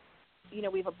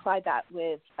 we've applied that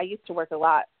with, I used to work a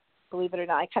lot, believe it or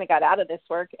not. I kind of got out of this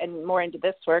work and more into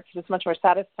this work because it's much more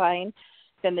satisfying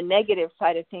than the negative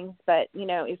side of things. But,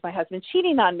 is my husband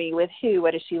cheating on me with who?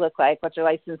 What does she look like? What's her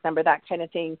license number? That kind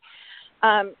of thing.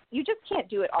 You just can't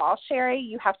do it all, Sherry.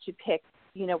 You have to pick,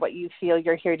 what you feel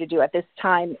you're here to do at this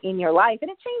time in your life. And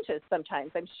it changes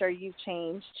sometimes. I'm sure you've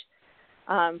changed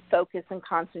focus and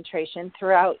concentration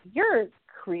throughout your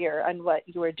career on what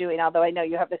you are doing, although I know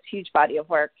you have this huge body of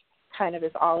work kind of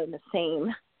is all in the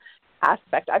same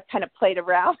aspect. I've kind of played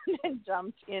around and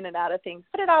jumped in and out of things,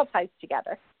 but it all ties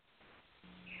together.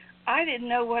 I didn't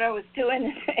know what I was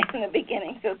doing in the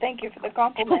beginning, so thank you for the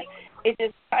compliment. It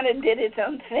just kind of did its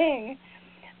own thing.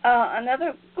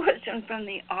 Another question from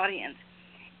the audience.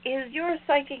 Is your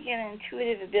psychic and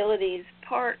intuitive abilities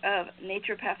part of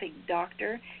naturopathic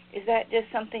doctor? Is that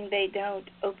just something they don't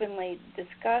openly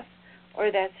discuss,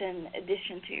 or that's in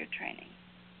addition to your training?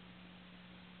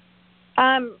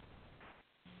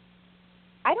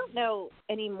 I don't know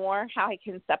anymore how I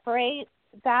can separate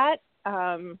that.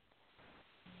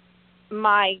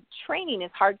 My training is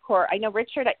hardcore. I know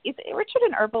Richard. Is Richard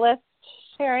an herbalist,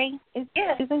 Sherry?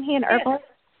 Yes. Isn't he an herbalist? Yes.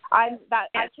 I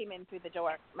came in through the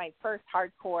door. My first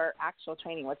hardcore actual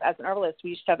training was as an herbalist.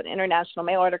 We used to have an international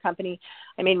mail order company.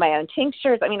 I made my own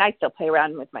tinctures. I still play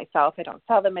around with myself. I don't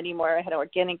sell them anymore. I had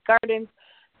organic gardens.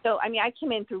 So, I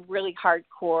came in through really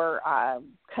hardcore,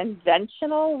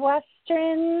 conventional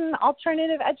Western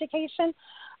alternative education.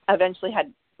 I eventually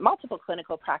had multiple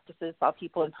clinical practices, saw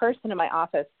people in person in my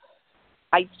office.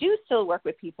 I do still work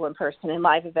with people in person in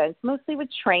live events, mostly with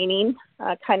training,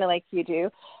 kind of like you do.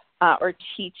 Or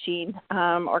teaching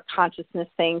or consciousness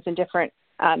things in different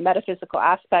metaphysical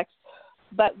aspects.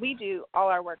 But we do all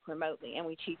our work remotely, and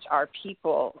we teach our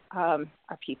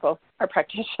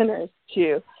practitioners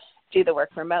to do the work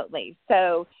remotely.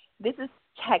 So this is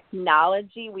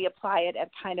technology. We apply it at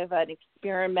kind of an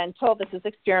experimental. This is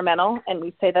experimental, and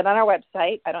we say that on our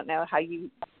website. I don't know how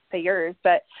you say yours,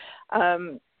 but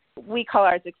we call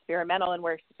ours experimental, and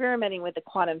we're experimenting with the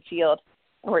quantum field.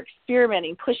 And we're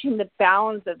experimenting, pushing the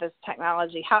bounds of this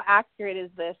technology. How accurate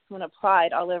is this when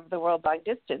applied all over the world long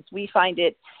distance? We find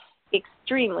it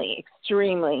extremely,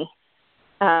 extremely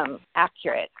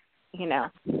accurate, Is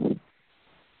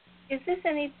this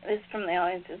from the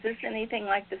audience, is this anything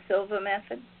like the Silva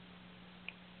method?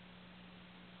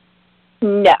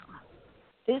 No.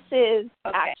 This is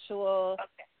actual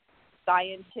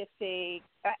scientific.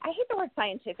 I hate the word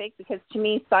scientific because to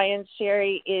me, science,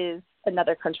 Sherry, is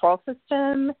another control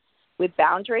system with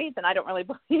boundaries, and I don't really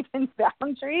believe in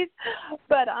boundaries.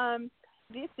 But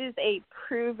this is a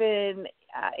proven.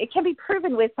 It can be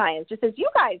proven with science, just as you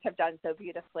guys have done so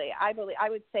beautifully. I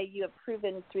would say you have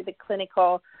proven through the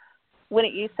clinical.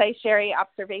 Wouldn't you say, Sherry,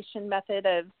 observation method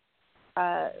of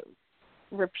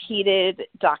repeated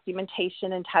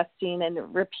documentation and testing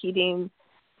and repeating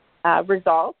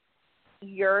results?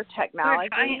 Your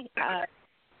technology.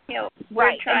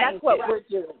 Right, and that's what we're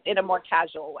doing in a more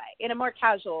casual way.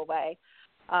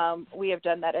 We have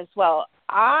done that as well.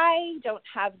 I don't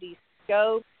have the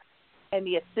scope and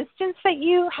the assistance that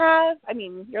you have.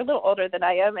 You're a little older than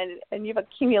I am, and you've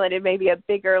accumulated maybe a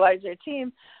bigger, larger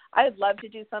team. I would love to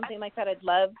do something like that. I'd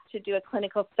love to do a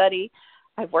clinical study.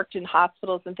 I've worked in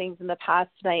hospitals and things in the past,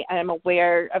 and I am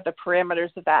aware of the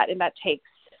parameters of that, and that takes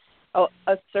a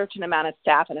certain amount of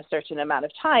staff and a certain amount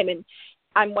of time. And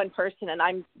I'm one person, and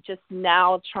I'm just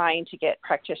now trying to get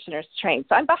practitioners trained.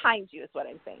 So I'm behind you is what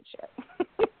I'm saying, Sherry.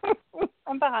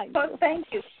 I'm behind you. Thank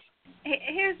you.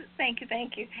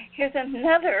 Thank you. Here's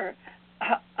another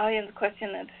audience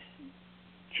question that's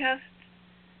just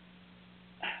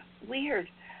weird,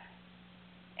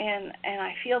 and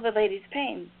I feel the lady's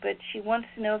pain, but she wants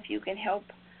to know if you can help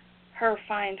her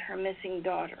find her missing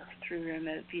daughter through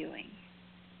remote viewing.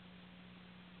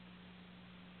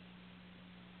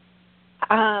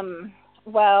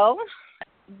 Well,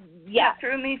 yeah. That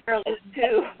threw me for a loop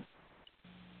too.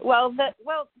 Well, the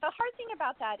hard thing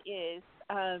about that is,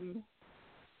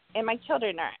 and my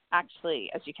children are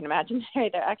actually, as you can imagine, they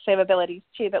actually have abilities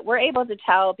too, but we're able to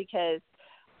tell because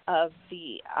of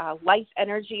the life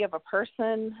energy of a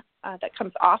person that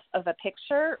comes off of a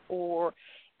picture, or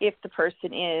if the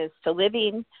person is still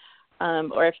living,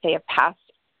 or if they have passed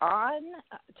on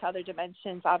to other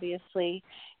dimensions, obviously.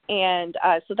 And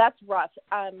so that's rough.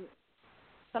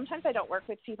 Sometimes I don't work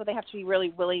with people. They have to be really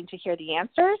willing to hear the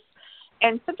answers.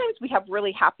 And sometimes we have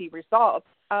really happy results.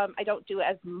 I don't do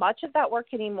as much of that work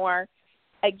anymore.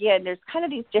 Again, there's kind of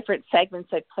these different segments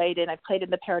I've played in. I've played in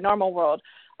the paranormal world.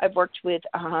 I've worked with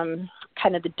kind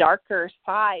of the darker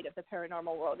side of the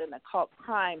paranormal world and the occult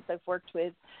crimes. I've worked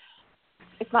with,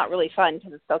 it's not really fun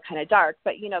because it's still kind of dark,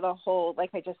 but, you know, the whole, like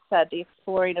I just said, the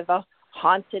exploring of the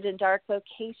haunted and dark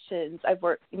locations.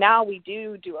 Now we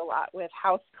do a lot with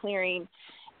house clearing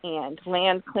and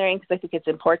land clearing, because I think it's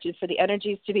important for the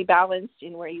energies to be balanced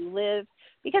in where you live,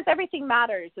 because everything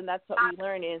matters, and that's what we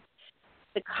learn is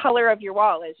the color of your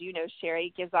wall, as you know,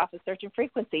 Sherry, gives off a certain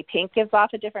frequency. Pink gives off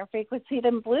a different frequency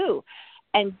than blue.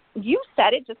 And you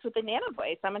said it just with the nano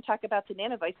voice. I'm going to talk about the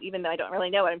nano voice, even though I don't really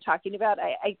know what I'm talking about.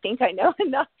 I think I know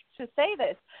enough to say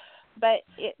this. But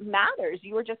it matters.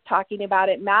 You were just talking about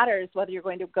it matters whether you're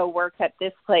going to go work at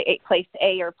this place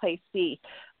A or place B.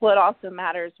 Well, it also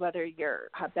matters whether your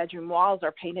bedroom walls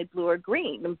are painted blue or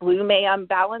green. And blue may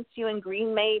unbalance you, and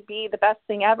green may be the best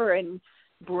thing ever and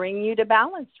bring you to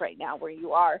balance right now where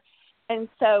you are. And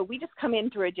so we just come in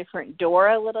through a different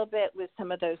door a little bit with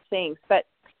some of those things. But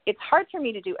it's hard for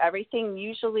me to do everything.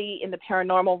 Usually in the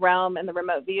paranormal realm and the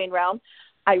remote viewing realm,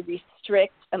 I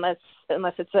restrict unless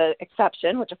it's an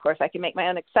exception, which of course I can make my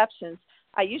own exceptions.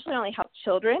 I usually only help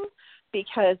children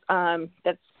because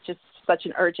that's just such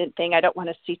an urgent thing. I don't want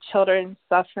to see children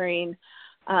suffering,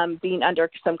 being under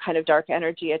some kind of dark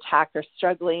energy attack or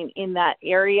struggling in that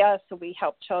area. So we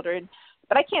help children,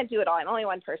 but I can't do it all. I'm only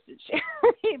one person,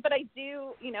 Sherry, but I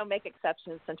do, make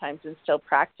exceptions sometimes and still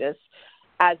practice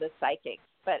as a psychic.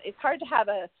 But it's hard to have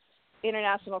a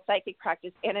international psychic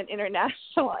practice and an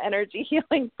international energy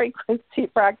healing frequency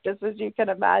practice, as you can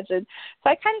imagine. So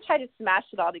I kind of try to smash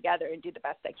it all together and do the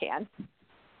best I can.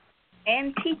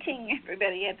 And teaching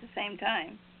everybody at the same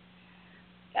time.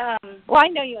 Well, I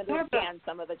know you understand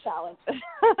some of the challenges.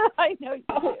 I know you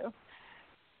do.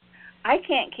 I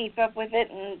can't keep up with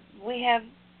it, and we have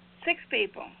 6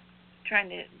 people trying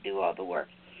to do all the work.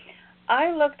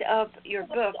 I looked up your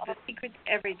book, The Secret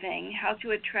to Everything, How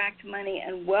to Attract Money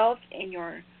and Wealth in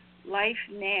Your Life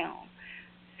Now.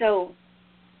 So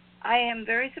I am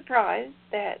very surprised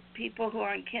that people who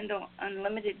are on Kindle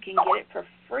Unlimited can get it for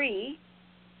free.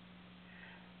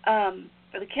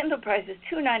 For the Kindle price is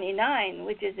 $2.99,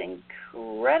 which is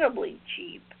incredibly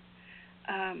cheap.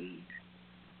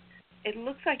 It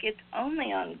looks like it's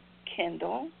only on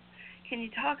Kindle. Can you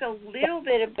talk a little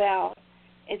bit about,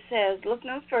 it says, look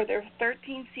no further,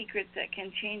 13 secrets that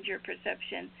can change your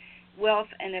perception, wealth,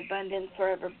 and abundance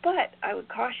forever. But I would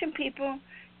caution people,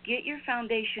 get your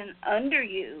foundation under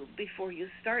you before you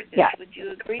start this. Yes. Would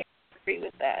you agree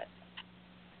with that?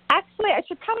 Actually, I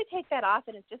should probably take that off,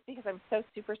 and it's just because I'm so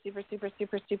super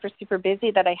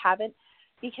busy that I haven't,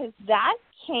 because that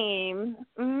came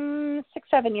 6-7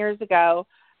 years ago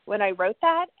when I wrote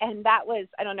that, and that was,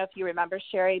 I don't know if you remember,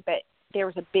 Sherry, but there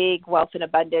was a big wealth and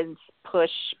abundance push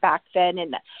back then,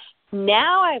 and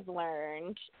now I've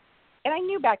learned, and I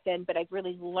knew back then, but I've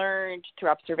really learned through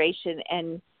observation,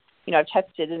 and, I've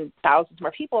tested, and thousands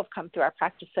more people have come through our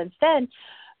practice since then.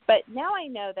 But now I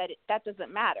know that that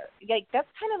doesn't matter. Like, that's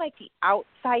kind of like the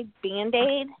outside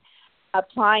Band-Aid,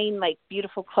 applying like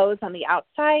beautiful clothes on the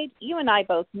outside. You and I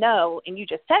both know, and you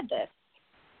just said this,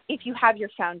 if you have your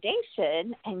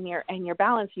foundation and your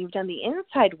balance, and you've done the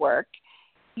inside work,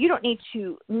 you don't need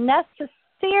to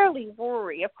necessarily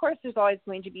worry. Of course, there's always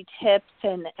going to be tips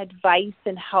and advice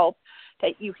and help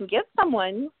that you can give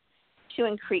someone to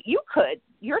increase.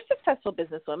 You're a successful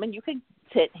businesswoman. You could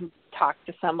sit and talk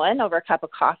to someone over a cup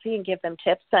of coffee and give them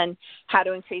tips on how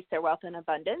to increase their wealth and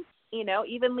abundance,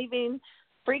 even leaving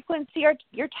frequency or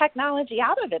your technology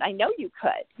out of it. I know you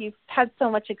could. You've had so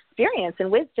much experience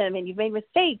and wisdom, and you've made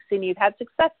mistakes, and you've had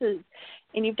successes,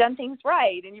 and you've done things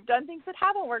right, and you've done things that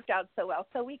haven't worked out so well.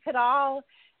 So we could all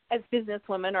as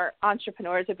businesswomen or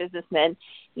entrepreneurs or businessmen,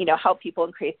 help people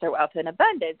increase their wealth and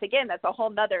abundance. Again, that's a whole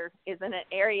nother, isn't it,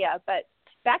 area. But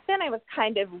back then I was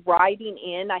kind of riding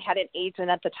in. I had an agent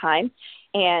at the time,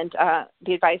 and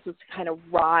the advice was to kind of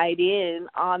ride in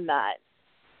on that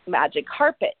magic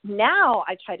carpet. Now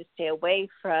I try to stay away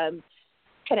from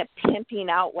kind of pimping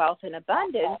out wealth and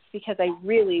abundance, because I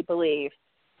really believe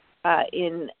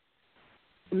in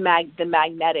the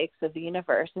magnetics of the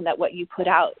universe, and that what you put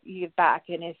out, you give back.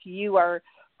 And if you are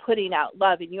putting out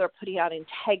love, and you are putting out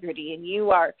integrity, and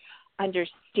you are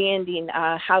understanding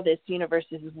how this universe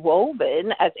is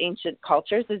woven, as ancient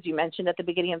cultures, as you mentioned at the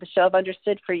beginning of the show, have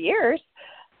understood for years,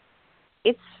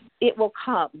 it will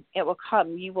come. It will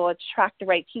come. You will attract the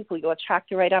right people. You will attract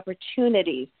the right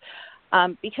opportunities,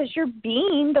 because you're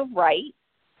being the right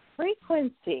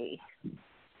frequency.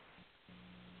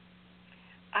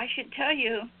 I should tell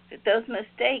you that those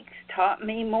mistakes taught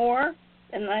me more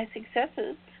than my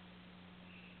successes,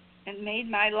 and made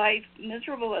my life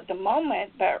miserable at the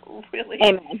moment, but really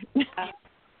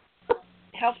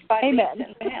helped by leaps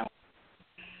and bounds.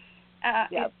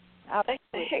 Yep, absolutely.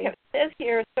 It says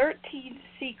here 13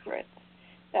 secrets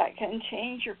that can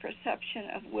change your perception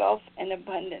of wealth and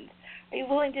abundance. Are you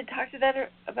willing to talk to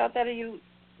about that, or you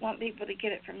want people to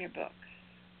get it from your book?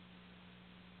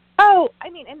 Oh, I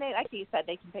mean, and like you said,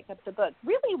 they can pick up the book.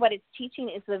 Really what it's teaching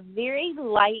is a very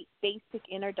light, basic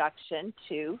introduction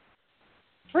to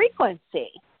frequency,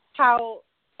 how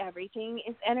everything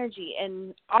is energy,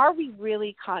 and are we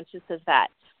really conscious of that?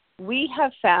 We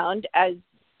have found,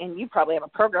 and you probably have a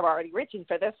program already written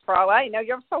for this, for all I know,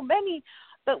 you have so many,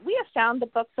 but we have found the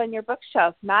books on your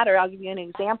bookshelf matter. I'll give you an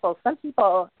example. Some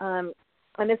people,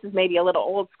 and this is maybe a little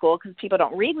old school because people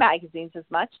don't read magazines as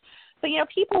much, but,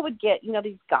 people would get,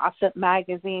 these gossip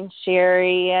magazines,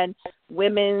 Sherry, and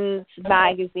women's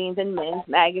magazines and men's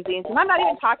magazines. And I'm not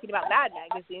even talking about bad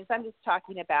magazines. I'm just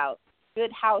talking about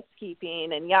Good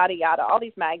Housekeeping and yada, yada, all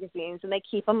these magazines, and they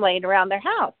keep them laying around their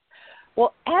house.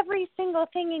 Well, every single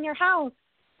thing in your house,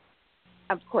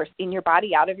 of course, in your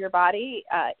body, out of your body,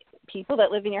 people that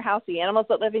live in your house, the animals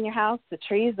that live in your house, the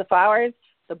trees, the flowers,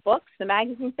 the books, the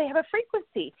magazines, they have a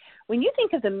frequency. When you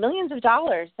think of the millions of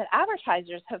dollars that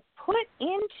advertisers have put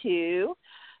into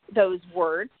those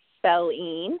words,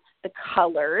 spelling, the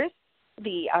colors,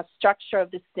 the structure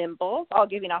of the symbols, all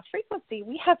giving off frequency,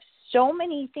 we have so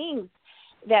many things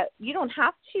that you don't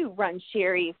have to run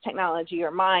Sherry's technology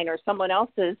or mine or someone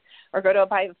else's, or go to a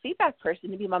biofeedback person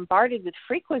to be bombarded with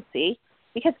frequency,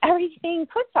 because everything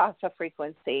puts off a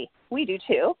frequency. We do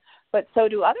too, but so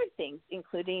do other things,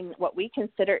 including what we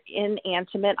consider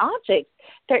inanimate objects.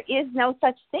 There is no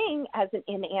such thing as an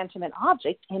inanimate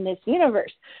object in this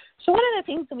universe. So one of the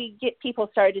things that we get people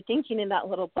started thinking in that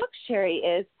little book, Sherry,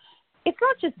 is it's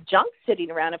not just junk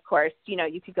sitting around. Of course,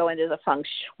 you could go into the feng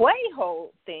shui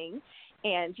whole thing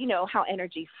and, how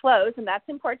energy flows, and that's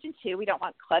important too. We don't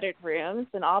want cluttered rooms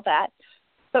and all that.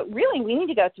 But really, we need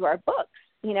to go through our books.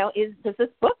 Does this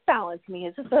book balance me?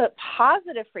 Is this a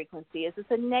positive frequency? Is this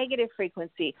a negative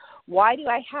frequency? Why do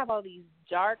I have all these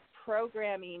dark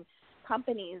programming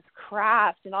companies,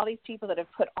 craft, and all these people that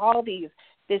have put all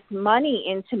this money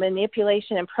into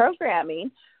manipulation and programming?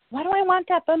 Why do I want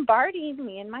that bombarding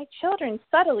me and my children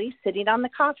subtly sitting on the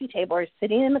coffee table or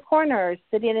sitting in the corner or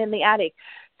sitting in the attic?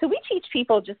 So we teach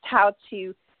people just how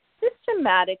to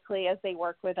systematically, as they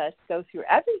work with us, go through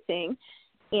everything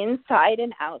inside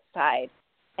and outside,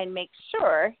 and make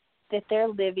sure that they're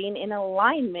living in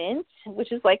alignment,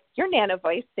 which is like your nano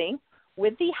voice thing,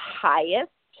 with the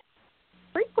highest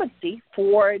frequency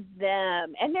for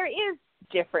them. And there is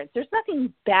difference. There's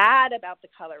nothing bad about the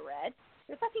color red.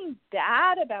 There's nothing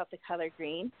bad about the color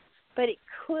green, but it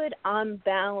could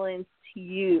unbalance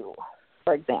you,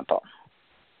 for example.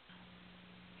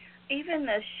 Even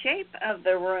the shape of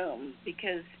the room,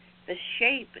 because the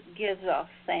shape gives off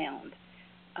sound.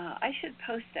 I should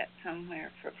post that somewhere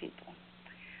for people.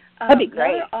 That'd be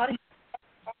great.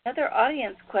 Another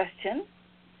audience question.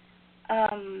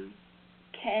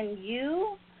 Can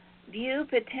you view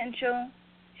potential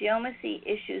geometry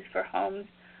issues for homes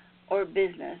or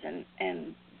business?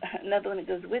 And another one that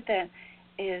goes with that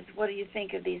is, what do you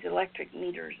think of these electric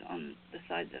meters on the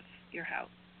sides of your house?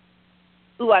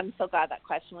 Ooh, I'm so glad that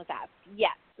question was asked.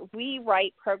 Yes, we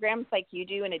write programs like you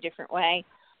do in a different way,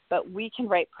 but we can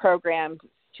write programs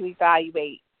to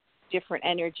evaluate different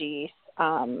energies,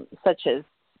 such as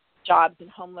jobs and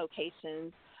home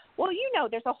locations. Well,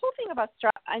 there's a whole thing about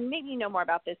and maybe you know more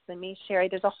about this than me, Sherry.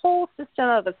 There's a whole system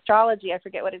of astrology. I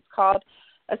forget what it's called.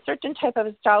 A certain type of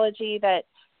astrology that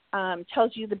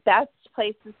tells you the best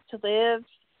places to live,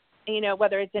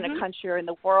 whether it's in a country or in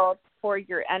the world, for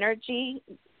your energy.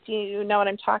 Do you know what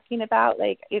I'm talking about?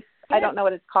 Like, it's Yeah. I don't know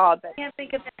what it's called, but I can't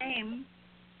think of the name.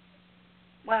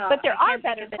 Wow. but there are can't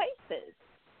better think of places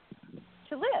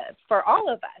to live for all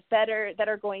of us that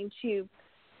are going to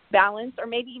balance or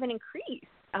maybe even increase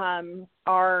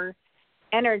our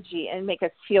energy and make us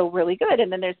feel really good.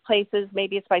 And then there's places,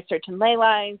 maybe it's by certain ley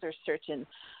lines or certain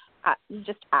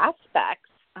just aspects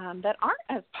that aren't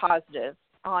as positive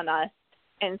on us.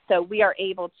 And so we are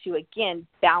able to, again,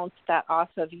 bounce that off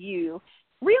of you,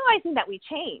 realizing that we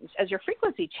change. As your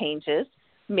frequency changes,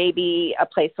 maybe a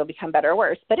place will become better or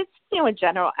worse. But it's, a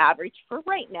general average for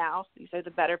right now. These are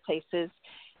the better places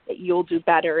that you'll do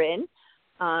better in.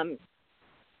 And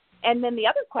then the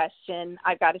other question,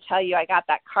 I've got to tell you, I got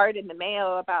that card in the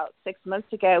mail about 6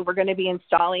 months ago. We're going to be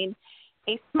installing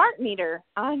a smart meter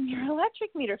on your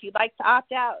electric meter if you'd like to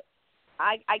opt out.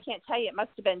 I can't tell you, it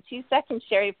must have been 2 seconds,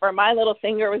 Sherry, before my little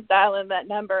finger was dialing that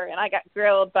number, and I got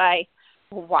grilled by,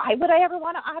 why would I ever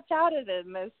want to opt out of the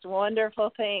most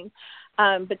wonderful thing?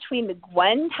 Between the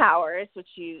Gwen towers, which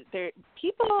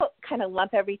people kind of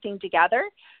lump everything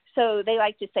together, so they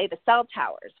like to say the cell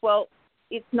towers. Well,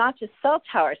 it's not just cell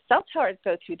towers. Cell towers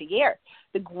go through the air.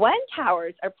 The Gwen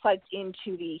towers are plugged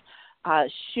into the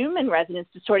Schumann resonance,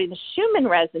 distorting the Schumann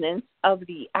resonance of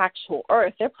the actual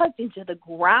Earth. They're plugged into the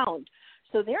ground.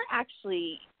 So they're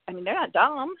actually, they're not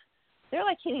dumb. They're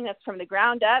like hitting us from the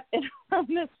ground up and from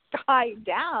the sky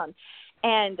down.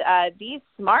 And these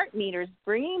smart meters,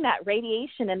 bringing that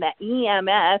radiation and that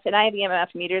EMF, and I have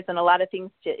EMF meters and a lot of things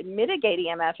to mitigate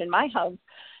EMF in my home.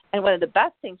 And one of the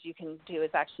best things you can do is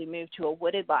actually move to a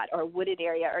wooded lot or a wooded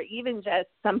area, or even just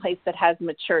someplace that has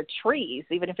mature trees,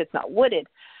 even if it's not wooded.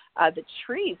 The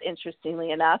trees,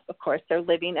 interestingly enough, of course, they're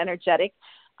living, energetic,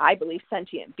 I believe,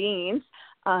 sentient beings,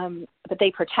 but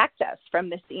they protect us from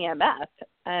this EMF.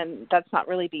 And that's not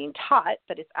really being taught,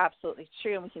 but it's absolutely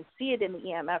true. And we can see it in the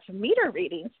EMF meter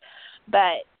readings.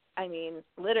 But,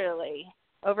 literally,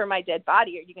 over my dead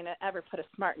body, are you going to ever put a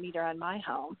smart meter on my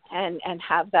home and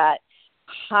have that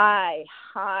high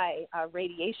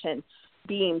radiation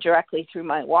beam directly through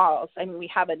my walls? We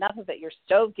have enough of it. Your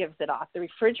stove gives it off. The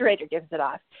refrigerator gives it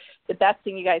off. The best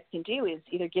thing you guys can do is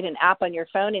either get an app on your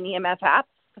phone, an EMF app,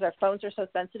 because our phones are so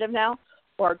sensitive now,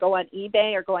 or go on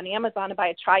eBay or go on Amazon and buy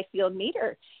a tri-field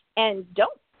meter. And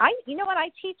you know what I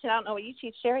teach, and I don't know what you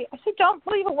teach, Sherry? I say, don't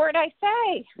believe a word I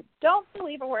say. Don't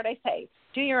believe a word I say.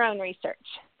 Do your own research.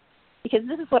 Because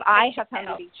this is what I have found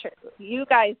to be true. You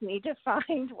guys need to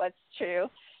find what's true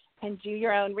and do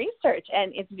your own research.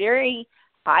 And it's very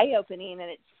eye-opening,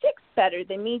 and it sticks better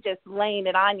than me just laying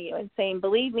it on you and saying,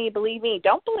 believe me,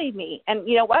 don't believe me. And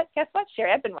you know what? Guess what,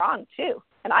 Sherry? I've been wrong, too.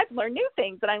 And I've learned new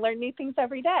things, and I learn new things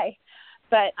every day.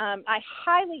 But I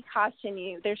highly caution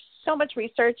you. There's so much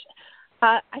research.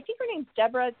 I think her name's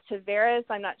Deborah Tavares.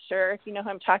 I'm not sure if you know who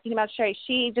I'm talking about, Sherry.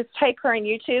 Just type her on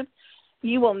YouTube.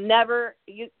 You will never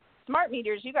smart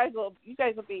meters. You guys will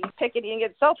be picketing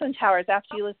against cell phone towers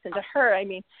after you listen to her.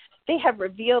 They have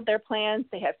revealed their plans.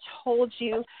 They have told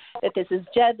you that this is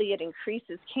deadly. It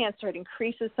increases cancer. It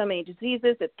increases so many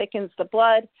diseases. It thickens the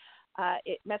blood.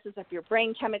 It messes up your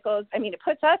brain chemicals. It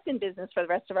puts us in business for the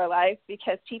rest of our lives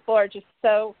because people are just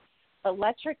so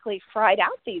electrically fried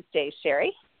out these days,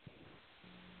 Sherry.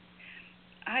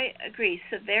 I agree.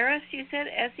 Severus, you said?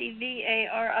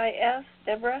 Sevaris,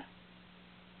 Deborah?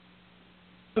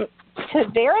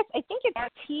 Tavares, I think it's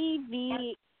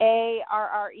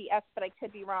Tvarres, but I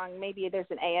could be wrong. Maybe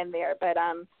there's an A in there, but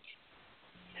I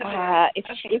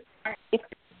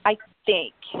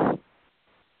think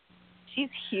she's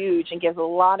huge and gives a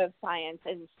lot of science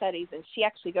and studies, and she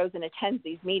actually goes and attends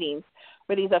these meetings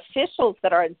where these officials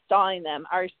that are installing them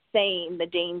are saying the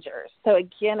dangers. So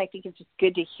again, I think it's just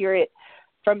good to hear it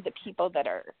from the people that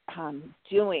are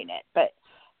doing it. But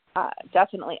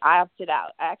definitely, I opted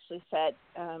out. I actually said,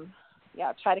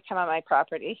 try to come on my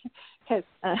property because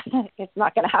it's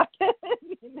not going to happen.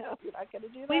 You're not going to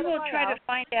do that. We will try to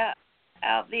find out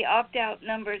the opt-out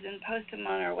numbers and post them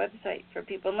on our website for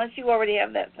people, unless you already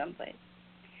have that someplace.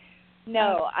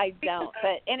 No, I don't.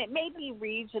 And it may be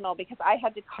regional because I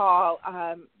had to call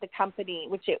the company,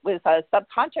 which it was a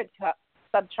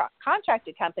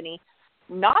subcontracted company,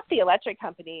 not the electric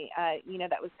company,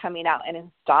 that was coming out and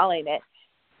installing it.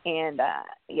 And, I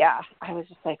was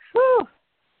just like, whew,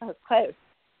 that was close.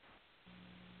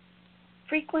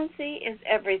 Frequency is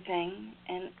everything,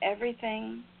 and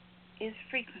everything is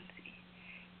frequency.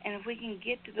 And if we can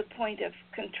get to the point of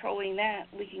controlling that,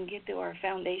 we can get to our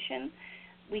foundation.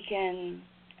 We can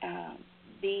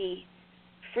be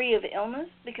free of illness,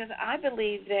 because I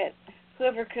believe that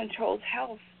whoever controls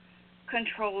health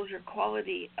controls your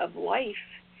quality of life,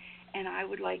 and I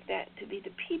would like that to be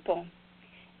the people.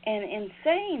 And in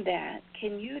saying that,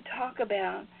 can you talk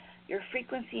about your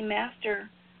Frequency Master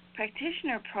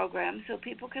Practitioner program so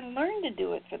people can learn to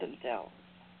do it for themselves?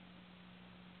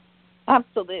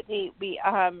 Absolutely.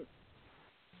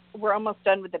 We're almost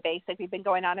done with the basic. We've been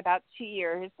going on about 2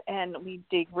 years, and we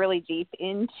dig really deep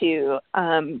into,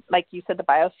 like you said, the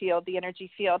biofield, the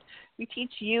energy field. We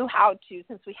teach you how to,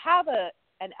 since we have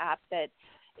an app that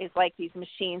is like these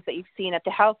machines that you've seen at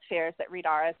the health fairs that read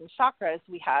auras and chakras,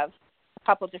 we have a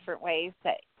couple different ways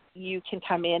that you can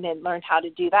come in and learn how to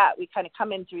do that. We kind of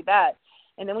come in through that,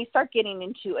 and then we start getting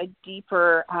into a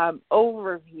deeper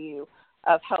overview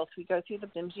of health. We go through the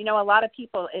symptoms. You know, a lot of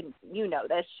people, and you know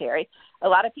this, Sherry, a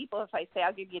lot of people, if I say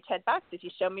I'll give you $10 if you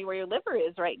show me where your liver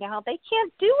is right now, they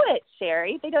can't do it,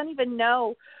 Sherry. They don't even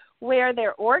know where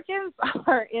their organs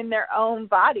are in their own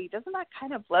body. Doesn't that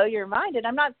kind of blow your mind? And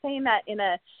I'm not saying that in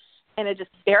a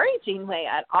disparaging way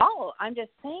at all. I'm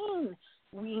just saying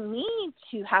we need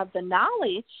to have the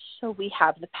knowledge so we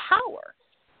have the power.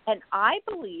 And I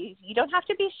believe you don't have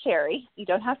to be Sherry. You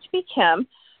don't have to be Kim.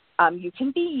 You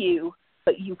can be you,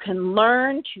 but you can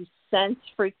learn to sense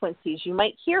frequencies. You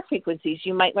might hear frequencies.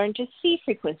 You might learn to see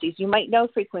frequencies. You might know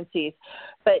frequencies.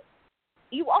 But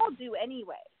you all do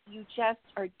anyway. You just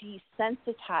are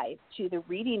desensitized to the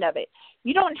reading of it.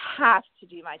 You don't have to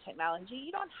do my technology.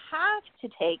 You don't have to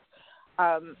take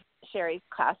Sherry's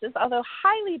classes, although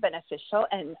highly beneficial,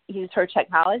 and use her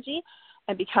technology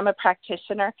and become a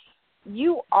practitioner.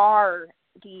 You are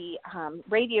the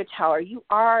radio tower. You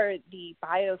are the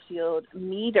biofield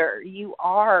meter. You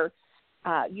are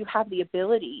you have the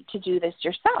ability to do this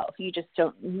yourself. You just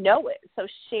don't know it. So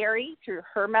Sherry, through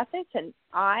her methods, and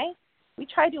we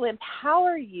try to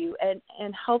empower you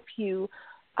and help you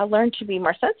learn to be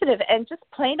more sensitive. And just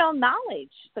plain old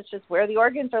knowledge, such as where the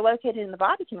organs are located in the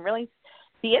body, can really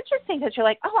be interesting, because you're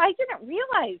like, oh, I didn't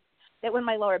realize that when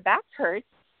my lower back hurts,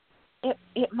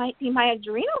 it might be my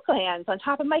adrenal glands on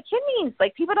top of my kidneys.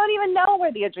 Like, people don't even know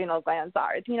where the adrenal glands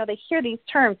are. You know, they hear these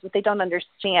terms, but they don't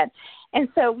understand. And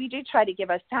so we do try to give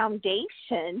a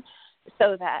foundation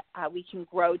so that we can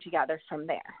grow together from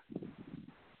there.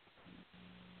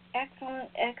 Excellent,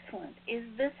 excellent. Is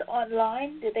this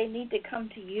online? Do they need to come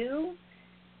to you?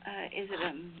 Is it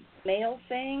a mail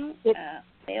thing?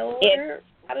 Mail order?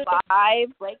 It's live,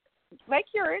 like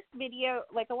yours, video,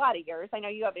 like a lot of yours. I know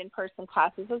you have in-person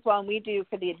classes as well, and we do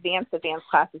for the advanced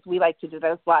classes. We like to do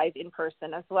those live in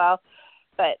person as well.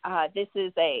 But this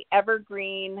is a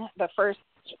evergreen. The first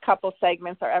couple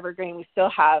segments are evergreen. We still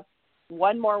have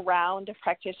one more round of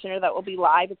practitioner that will be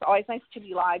live. It's always nice to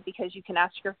be live because you can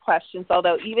ask your questions,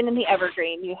 although even in the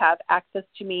evergreen, you have access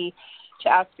to me to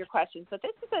ask your questions. But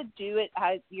this is a do it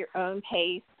at your own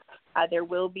pace. There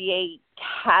will be a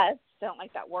test. I don't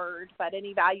like that word, but an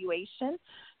evaluation,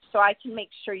 so I can make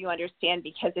sure you understand.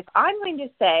 Because if I'm going to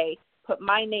say, put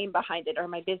my name behind it or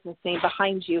my business name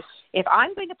behind you, if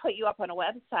I'm going to put you up on a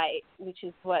website, which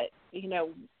is what, you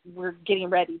know, we're getting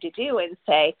ready to do, and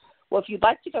say, well, if you'd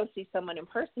like to go see someone in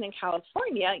person in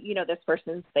California, you know, this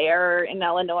person's there in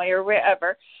Illinois or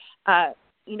wherever,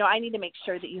 you know, I need to make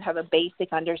sure that you have a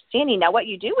basic understanding. Now, what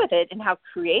you do with it and how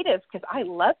creative, because I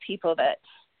love people that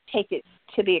take it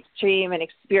to the extreme and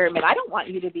experiment. I don't want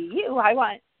you to be you. I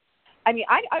want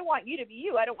you to be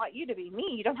you. I don't want you to be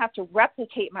me. You don't have to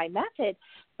replicate my method,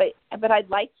 but I'd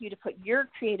like you to put your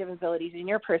creative abilities and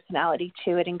your personality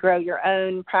to it and grow your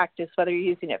own practice, whether you're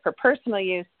using it for personal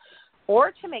use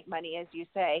or to make money, as you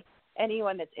say.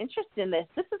 Anyone that's interested in this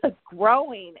is a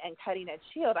growing and cutting-edge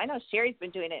field. I know Sherry's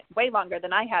been doing it way longer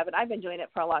than I have, and I've been doing it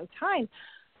for a long time.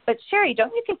 But, Sherry,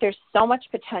 don't you think there's so much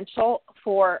potential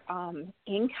for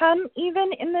income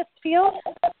even in this field?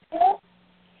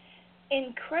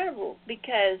 Incredible,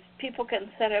 because people can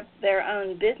set up their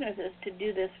own businesses to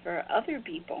do this for other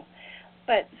people.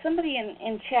 But somebody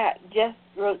in chat just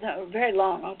wrote down very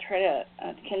long. I'll try to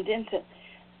condense it.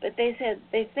 But they said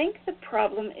they think the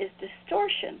problem is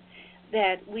distortion,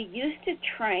 that we used to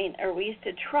train or we used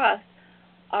to trust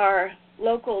our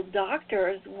local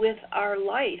doctors with our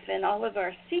life and all of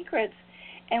our secrets,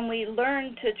 and we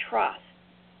learned to trust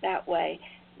that way.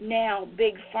 Now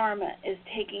Big Pharma is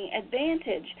taking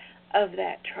advantage of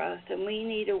that trust, and we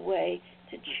need a way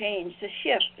to change, to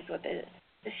shift is what it is,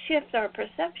 to shift our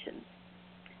perceptions.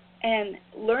 And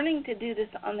learning to do this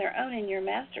on their own in your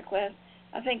masterclass,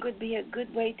 I think, would be a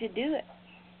good way to do it.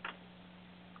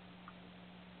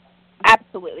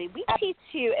 Absolutely. We teach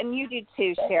you, and you do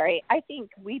too, Sherry. I think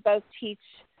we both teach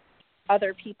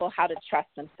other people how to trust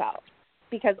themselves,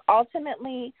 because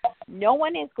ultimately no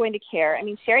one is going to care. I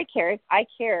mean, Sherry cares, I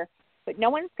care, but no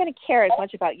one's going to care as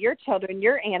much about your children,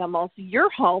 your animals, your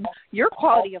home, your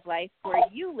quality of life, where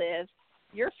you live,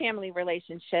 your family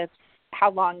relationships,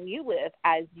 how long you live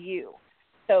as you.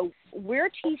 So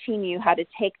we're teaching you how to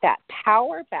take that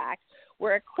power back.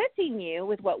 We're equipping you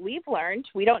with what we've learned.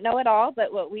 We don't know it all,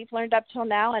 but what we've learned up till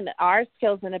now and our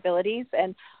skills and abilities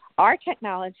and our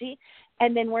technology.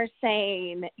 And then we're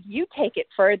saying you take it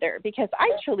further, because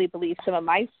I truly believe some of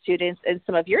my students and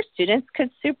some of your students could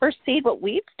supersede what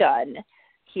we've done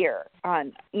here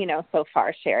on, so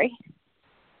far, Sherry.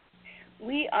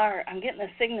 We are. I'm getting a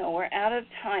signal. We're out of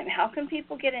time. How can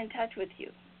people get in touch with you?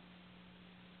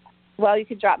 Well, you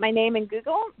can drop my name in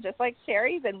Google, just like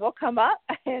Sherry's, and we'll come up.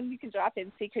 And you can drop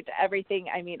in Secret to Everything.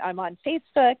 I mean, I'm on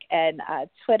Facebook and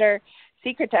Twitter,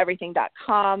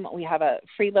 secrettoeverything.com. We have a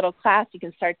free little class. You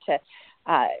can start to,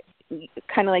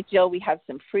 kind of like Jill, we have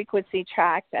some frequency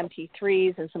tracks,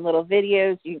 MP3s, and some little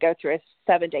videos. You can go through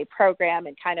a 7-day program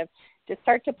and kind of just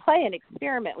start to play and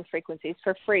experiment with frequencies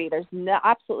for free. There's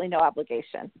absolutely no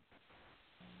obligation.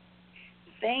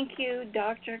 Thank you,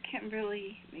 Dr.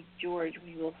 Kimberly McGeorge.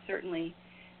 We will certainly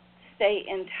stay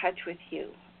in touch with you.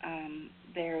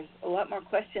 There's a lot more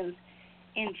questions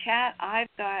in chat. I've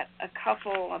got a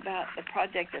couple about the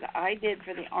project that I did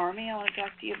for the Army I want to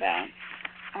talk to you about.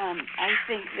 I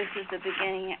think this is the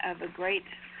beginning of a great,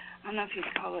 I don't know if you'd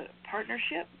call it a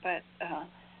partnership, but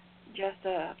just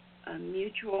a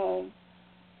mutual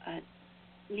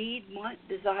need, want,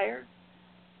 desire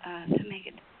to make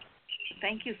it.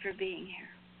 Thank you for being here.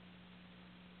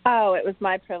 Oh, it was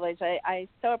my privilege. I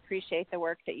so appreciate the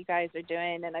work that you guys are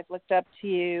doing, and I've looked up to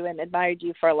you and admired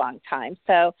you for a long time.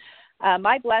 So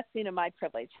my blessing and my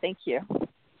privilege. Thank you.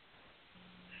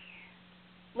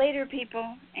 Later, people,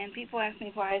 and people ask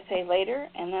me why I say later,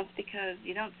 and that's because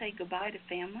you don't say goodbye to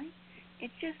family.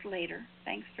 It's just later.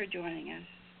 Thanks for joining us.